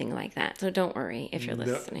or anything like that. So don't worry if you're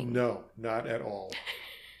listening. No, not at all.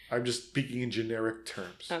 I'm just speaking in generic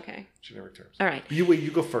terms. Okay. Generic terms. All right.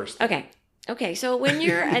 You go first. Okay, so when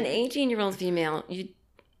you're an 18-year-old female,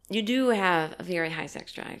 you do have a very high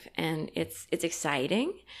sex drive, and it's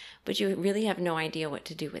exciting, but you really have no idea what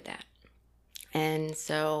to do with that. And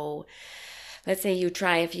so let's say you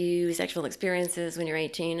try a few sexual experiences when you're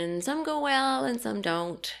 18, and some go well and some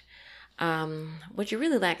don't. What you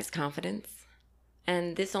really lack is confidence.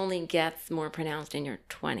 And this only gets more pronounced in your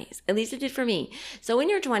 20s. At least it did for me. So in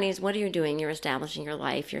your 20s, what are you doing? You're establishing your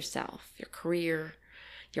life, yourself, your career,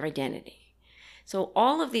 your identity. So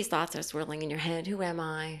all of these thoughts are swirling in your head. Who am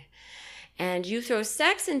I? And you throw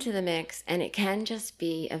sex into the mix, and it can just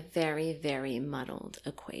be a very, very muddled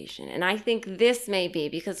equation. And I think this may be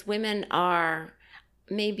because women are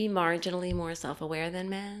maybe marginally more self-aware than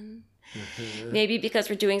men. Mm-hmm. Maybe because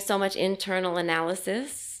we're doing so much internal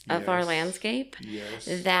analysis of our landscape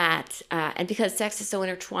that and because sex is so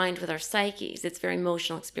intertwined with our psyches, it's a very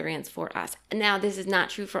emotional experience for us. Now, this is not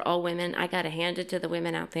true for all women. I gotta hand it to the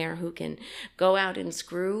women out there who can go out and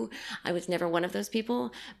screw. I was never one of those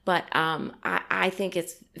people, but I think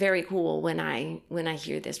it's very cool when I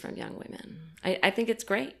hear this from young women. I think it's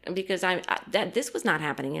great because that this was not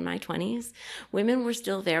happening in my 20s. Women were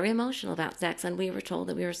still very emotional about sex, and we were told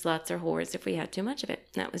that we were sluts or whores if we had too much of it.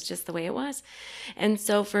 That was just the way it was. And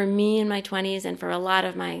so for me in my 20s, and for a lot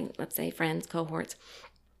of my, let's say, friends, cohorts,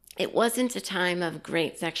 it wasn't a time of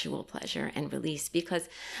great sexual pleasure and release because,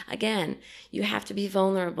 again, you have to be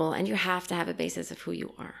vulnerable and you have to have a basis of who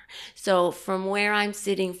you are. So from where I'm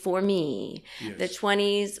sitting, for me, the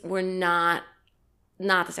 20s were not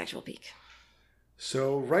the sexual peak.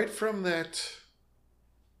 So right from that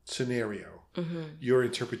scenario, your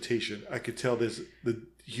interpretation, I could tell there's the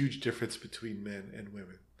huge difference between men and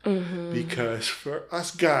women. Mm-hmm. Because for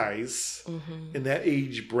us guys in that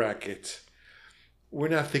age bracket, we're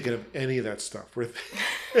not thinking of any of that stuff. We're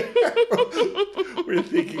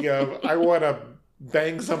thinking of, I want to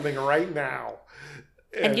bang something right now.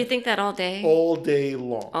 And you think that all day? All day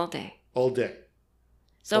long. All day. All day.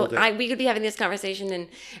 So we could be having this conversation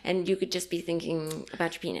and you could just be thinking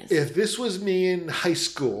about your penis. If this was me in high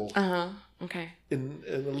school, okay, in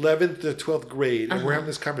 11th to 12th grade, and we're having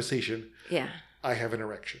this conversation, I have an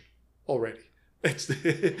erection already. Is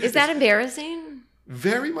that embarrassing?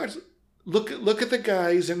 Very much. Look at the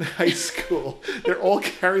guys in high school. They're all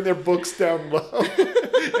carrying their books down low,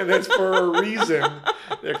 and that's for a reason.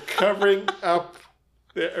 They're covering up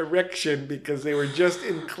the erection because they were just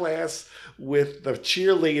in class with the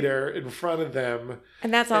cheerleader in front of them.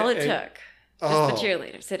 And that's all it took. Just the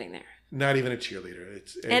cheerleader sitting there. Not even a cheerleader.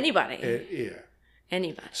 It's anybody.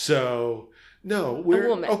 Anybody. So, no, we're... A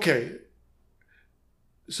woman. Okay.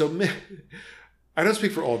 So, men, I don't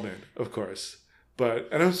speak for all men, of course. But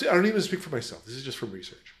I don't even speak for myself. This is just from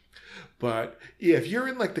research. But if you're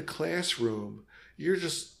in like the classroom, you're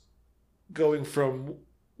just going from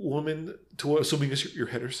woman to, assuming you're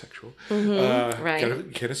heterosexual. Right.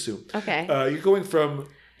 You can't assume. Okay. You're going from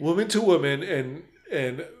woman to woman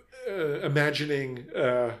and imagining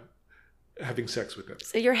having sex with them.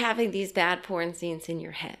 So you're having these bad porn scenes in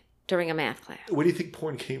your head during a math class. Where do you think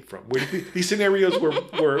porn came from? Where do you think, these scenarios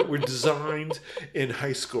were designed in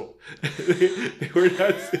high school. They were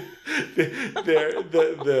not.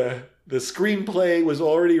 The screenplay was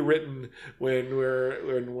already written when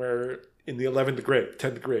we're in the 11th grade,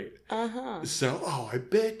 10th grade. So, I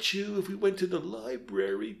bet you if we went to the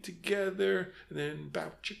library together and then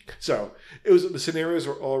so the scenarios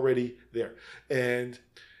were already there, and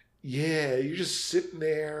yeah, you're just sitting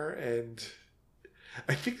there, and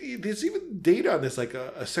I think there's even data on this. Like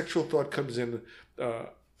a sexual thought comes in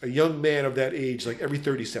a young man of that age, like every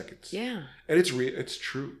 30 seconds. Yeah, and it's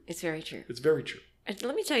true. It's very true. It's very true.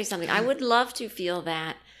 Let me tell you something. I would love to feel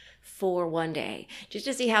that for one day, just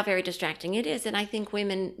to see how very distracting it is. And I think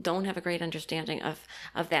women don't have a great understanding of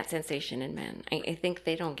that sensation in men. I think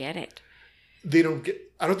they don't get it. They don't get.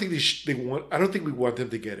 I don't think they want. I don't think we want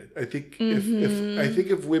them to get it. I think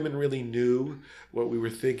if women really knew what we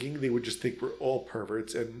were thinking, they would just think we're all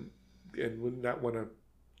perverts and would not want to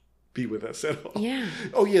be with us at all. Yeah.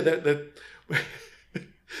 Oh yeah, that.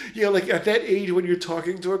 Yeah, like at that age when you're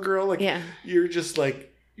talking to a girl, like you're just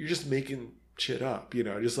making shit up,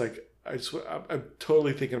 just like I'm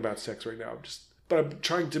totally thinking about sex right now. But I'm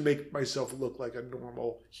trying to make myself look like a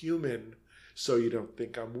normal human, so you don't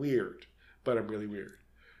think I'm weird, but I'm really weird.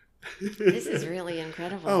 This is really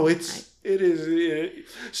incredible. Oh, it is.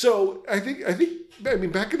 So I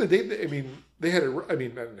mean, back in the day, they had it. I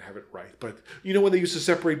mean, I didn't have it right, but when they used to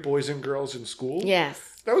separate boys and girls in school? Yes.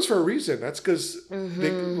 That was for a reason. That's because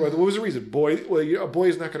what was the reason? A boy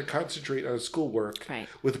is not going to concentrate on schoolwork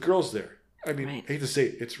with girls there. I mean, I hate to say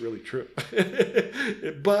it, it's really true.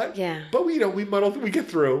 but we get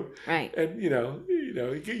through. Right. And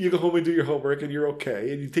you go home and do your homework and you're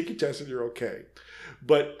okay, and you take your test and you're okay.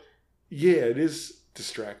 But yeah, it is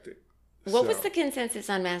distracting. What was the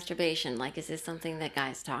consensus on masturbation? Like, is this something that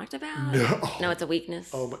guys talked about? No, it's a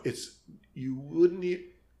weakness. You wouldn't.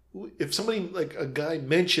 If somebody like a guy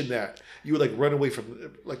mentioned that, you would like run away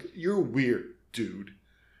from, like, you're weird, dude.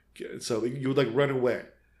 So you would like run away.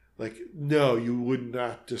 Like, no, you would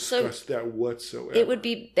not discuss that whatsoever. It would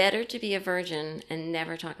be better to be a virgin and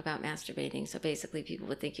never talk about masturbating. So basically, people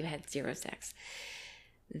would think you had zero sex.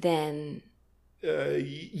 Then,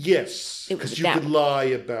 yes, because you could lie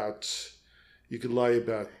about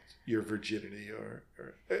your virginity, or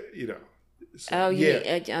So, oh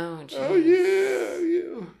yeah. Oh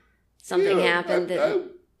yeah. Something happened.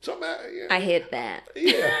 I hit that.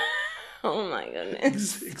 Yeah. Oh my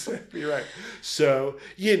goodness. Exactly right. So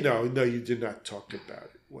no, you did not talk about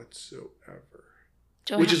it whatsoever.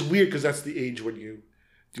 So which is weird because that's the age when you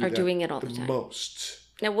are doing it all the time. Most.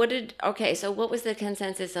 Now, so what was the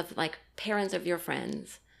consensus of like parents of your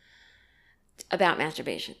friends about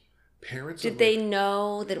masturbation? Parents? Did they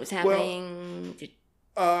know that it was happening?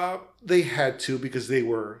 They had to, because they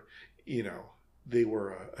were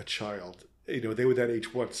a child. They were that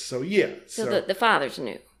age once. So yeah. So the fathers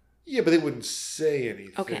knew. Yeah, but they wouldn't say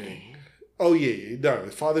anything. Okay. Oh yeah. No,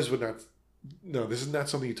 the fathers would not. No, this is not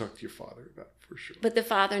something you talk to your father about, for sure. But the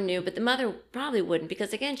father knew, but the mother probably wouldn't,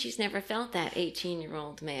 because again, she's never felt that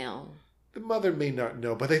 18-year-old male. The mother may not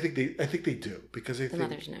know, but I think they do, because the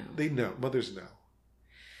mothers know. They know. Mothers know.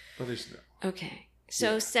 Mothers know. Okay.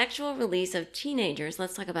 So sexual release of teenagers,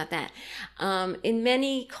 let's talk about that. In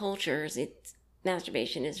many cultures,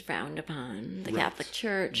 masturbation is frowned upon. The Catholic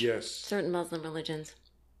Church, certain Muslim religions.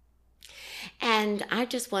 And I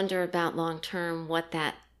just wonder about long-term what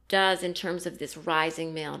that does in terms of this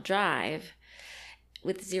rising male drive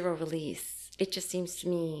with zero release. It just seems to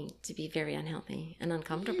me to be very unhealthy and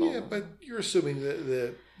uncomfortable. Yeah, but you're assuming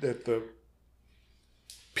that the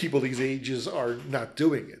people these ages are not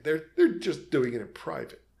doing it. They're just doing it in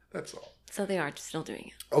private. That's all. So they are still doing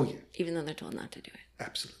it. Oh yeah. Even though they're told not to do it.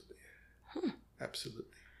 Absolutely. Absolutely.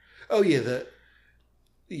 Oh yeah.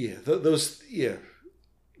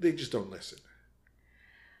 They just don't listen.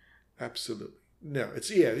 Absolutely. No, it's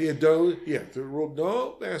the rule,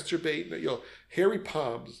 no masturbate, no, hairy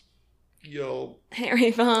palms. You'll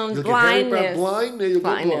blindness.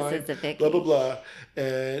 Blindness is a biggie. Blah blah blah,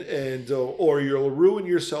 and or you'll ruin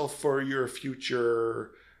yourself for your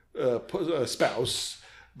future spouse.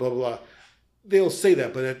 Blah blah blah. They'll say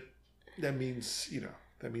that, but that means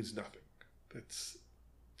nothing. That's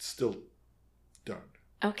still done.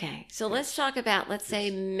 Okay, so let's talk about, let's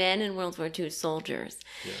say, men in World War II, soldiers.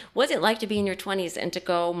 Yeah. What's it like to be in your 20s and to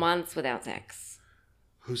go months without sex?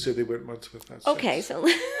 Who said they went months without sex? Okay,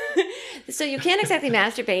 so you can't exactly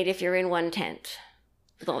masturbate if you're in one tent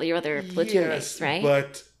with all your other platoon mates, right?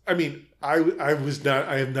 But I mean, I have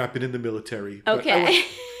not been in the military. Okay.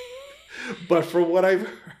 But from what I've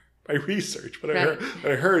my research. What Right.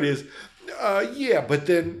 I heard is, but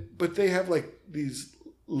they have like these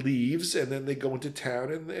leaves, and then they go into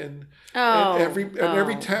town, and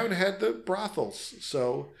every town had the brothels,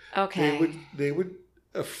 so Okay. they would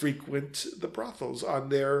frequent the brothels on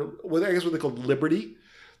their I guess what they called Liberty.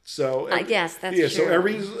 So yes, that's yeah. true.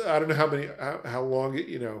 So I don't know how long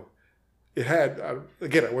it had.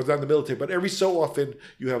 Again, I was not in the military, but every so often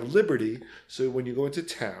you have Liberty. So when you go into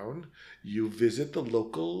town, you visit the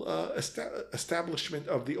local establishment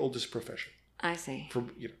of the oldest profession. I see.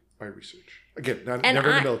 From my research. Again, never in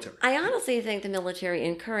the military. I honestly think the military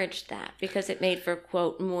encouraged that because it made for,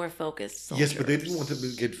 quote, more focused soldiers. Yes, but they didn't want them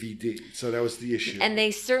to get VD, so that was the issue. And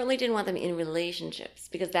they certainly didn't want them in relationships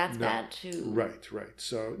because that's bad too. Right.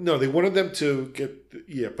 So no, they wanted them to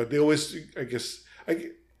get but they always I guess I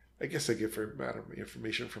get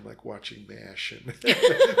information from like watching MASH and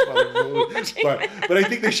but I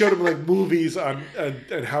think they showed them like movies on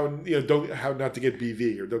how how not to get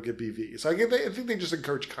BV or don't get BV. So I think they just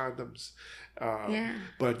encourage condoms.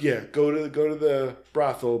 But yeah, go to the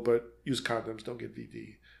brothel, but use condoms. Don't get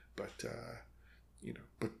VD. But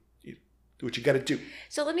do what you got to do.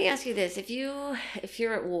 So let me ask you this: if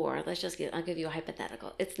you're at war, I'll give you a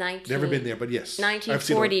hypothetical. It's Never been there, but yes,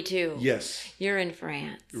 1942. Yes, you're in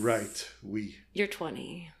France. Right. You're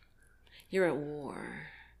 20. You're at war.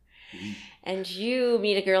 Oui. And you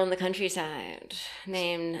meet a girl in the countryside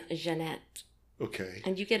named Jeanette. Okay.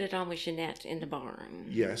 And you get it on with Jeanette in the barn.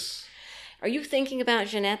 Yes. Are you thinking about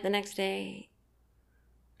Jeanette the next day?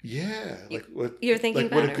 Yeah, like what you're thinking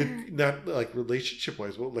like about what a her? good, not like relationship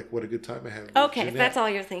wise, but like what a good time I had. Okay, if that's all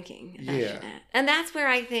you're thinking about Yeah. Jeanette. And that's where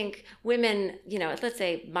I think women, let's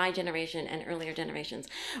say my generation and earlier generations,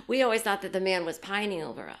 we always thought that the man was pining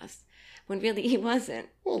over us, when really he wasn't.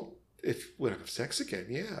 Well, if we have sex again,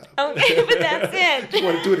 yeah. Okay, but that's it. If you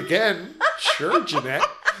want to do it again? Sure, Jeanette.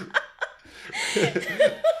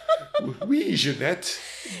 Oui, Jeanette,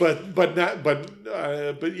 but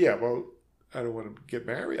yeah. Well, I don't want to get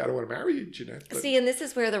married. I don't want to marry you, Jeanette. But... See, and this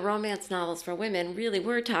is where the romance novels for women really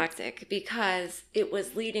were toxic because it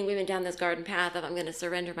was leading women down this garden path of I'm going to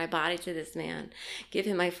surrender my body to this man, give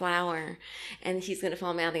him my flower, and he's going to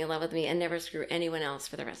fall madly in love with me and never screw anyone else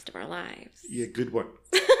for the rest of our lives. Yeah, good one.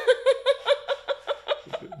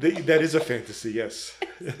 That is a fantasy, yes.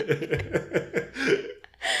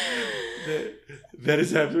 That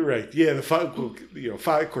is absolutely right. Yeah,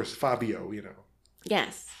 of course, Fabio,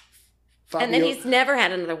 Yes. Fabio, and then he's never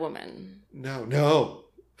had another woman. No.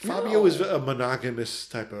 Fabio is a monogamous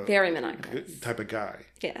type of... Very monogamous. Type of guy.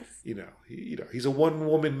 Yes. He's a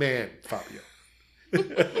one-woman man, Fabio.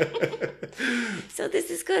 So this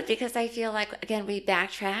is good because I feel like, again, we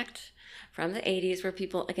backtracked from the 80s where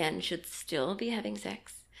people, again, should still be having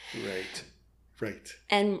sex. Right.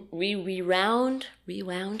 And we rewound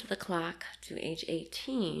the clock to age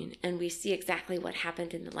 18, and we see exactly what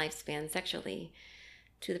happened in the lifespan sexually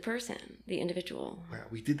to the person, the individual. Wow,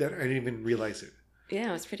 we did that. I didn't even realize it. Yeah,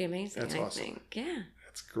 it was pretty amazing. That's awesome. I think. Yeah.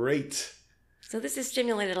 That's great. So this has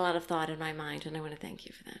stimulated a lot of thought in my mind, and I want to thank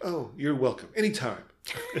you for that. Oh, you're welcome. Anytime.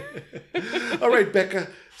 All right, Becca.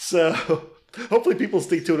 So hopefully people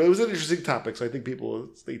stay tuned. It was an interesting topic, so I think people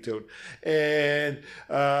will stay tuned. And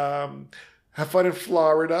have fun in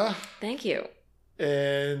Florida. Thank you.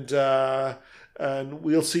 And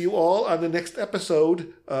we'll see you all on the next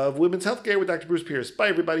episode of Women's Healthcare with Dr. Bruce Pierce. Bye,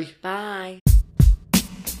 everybody. Bye.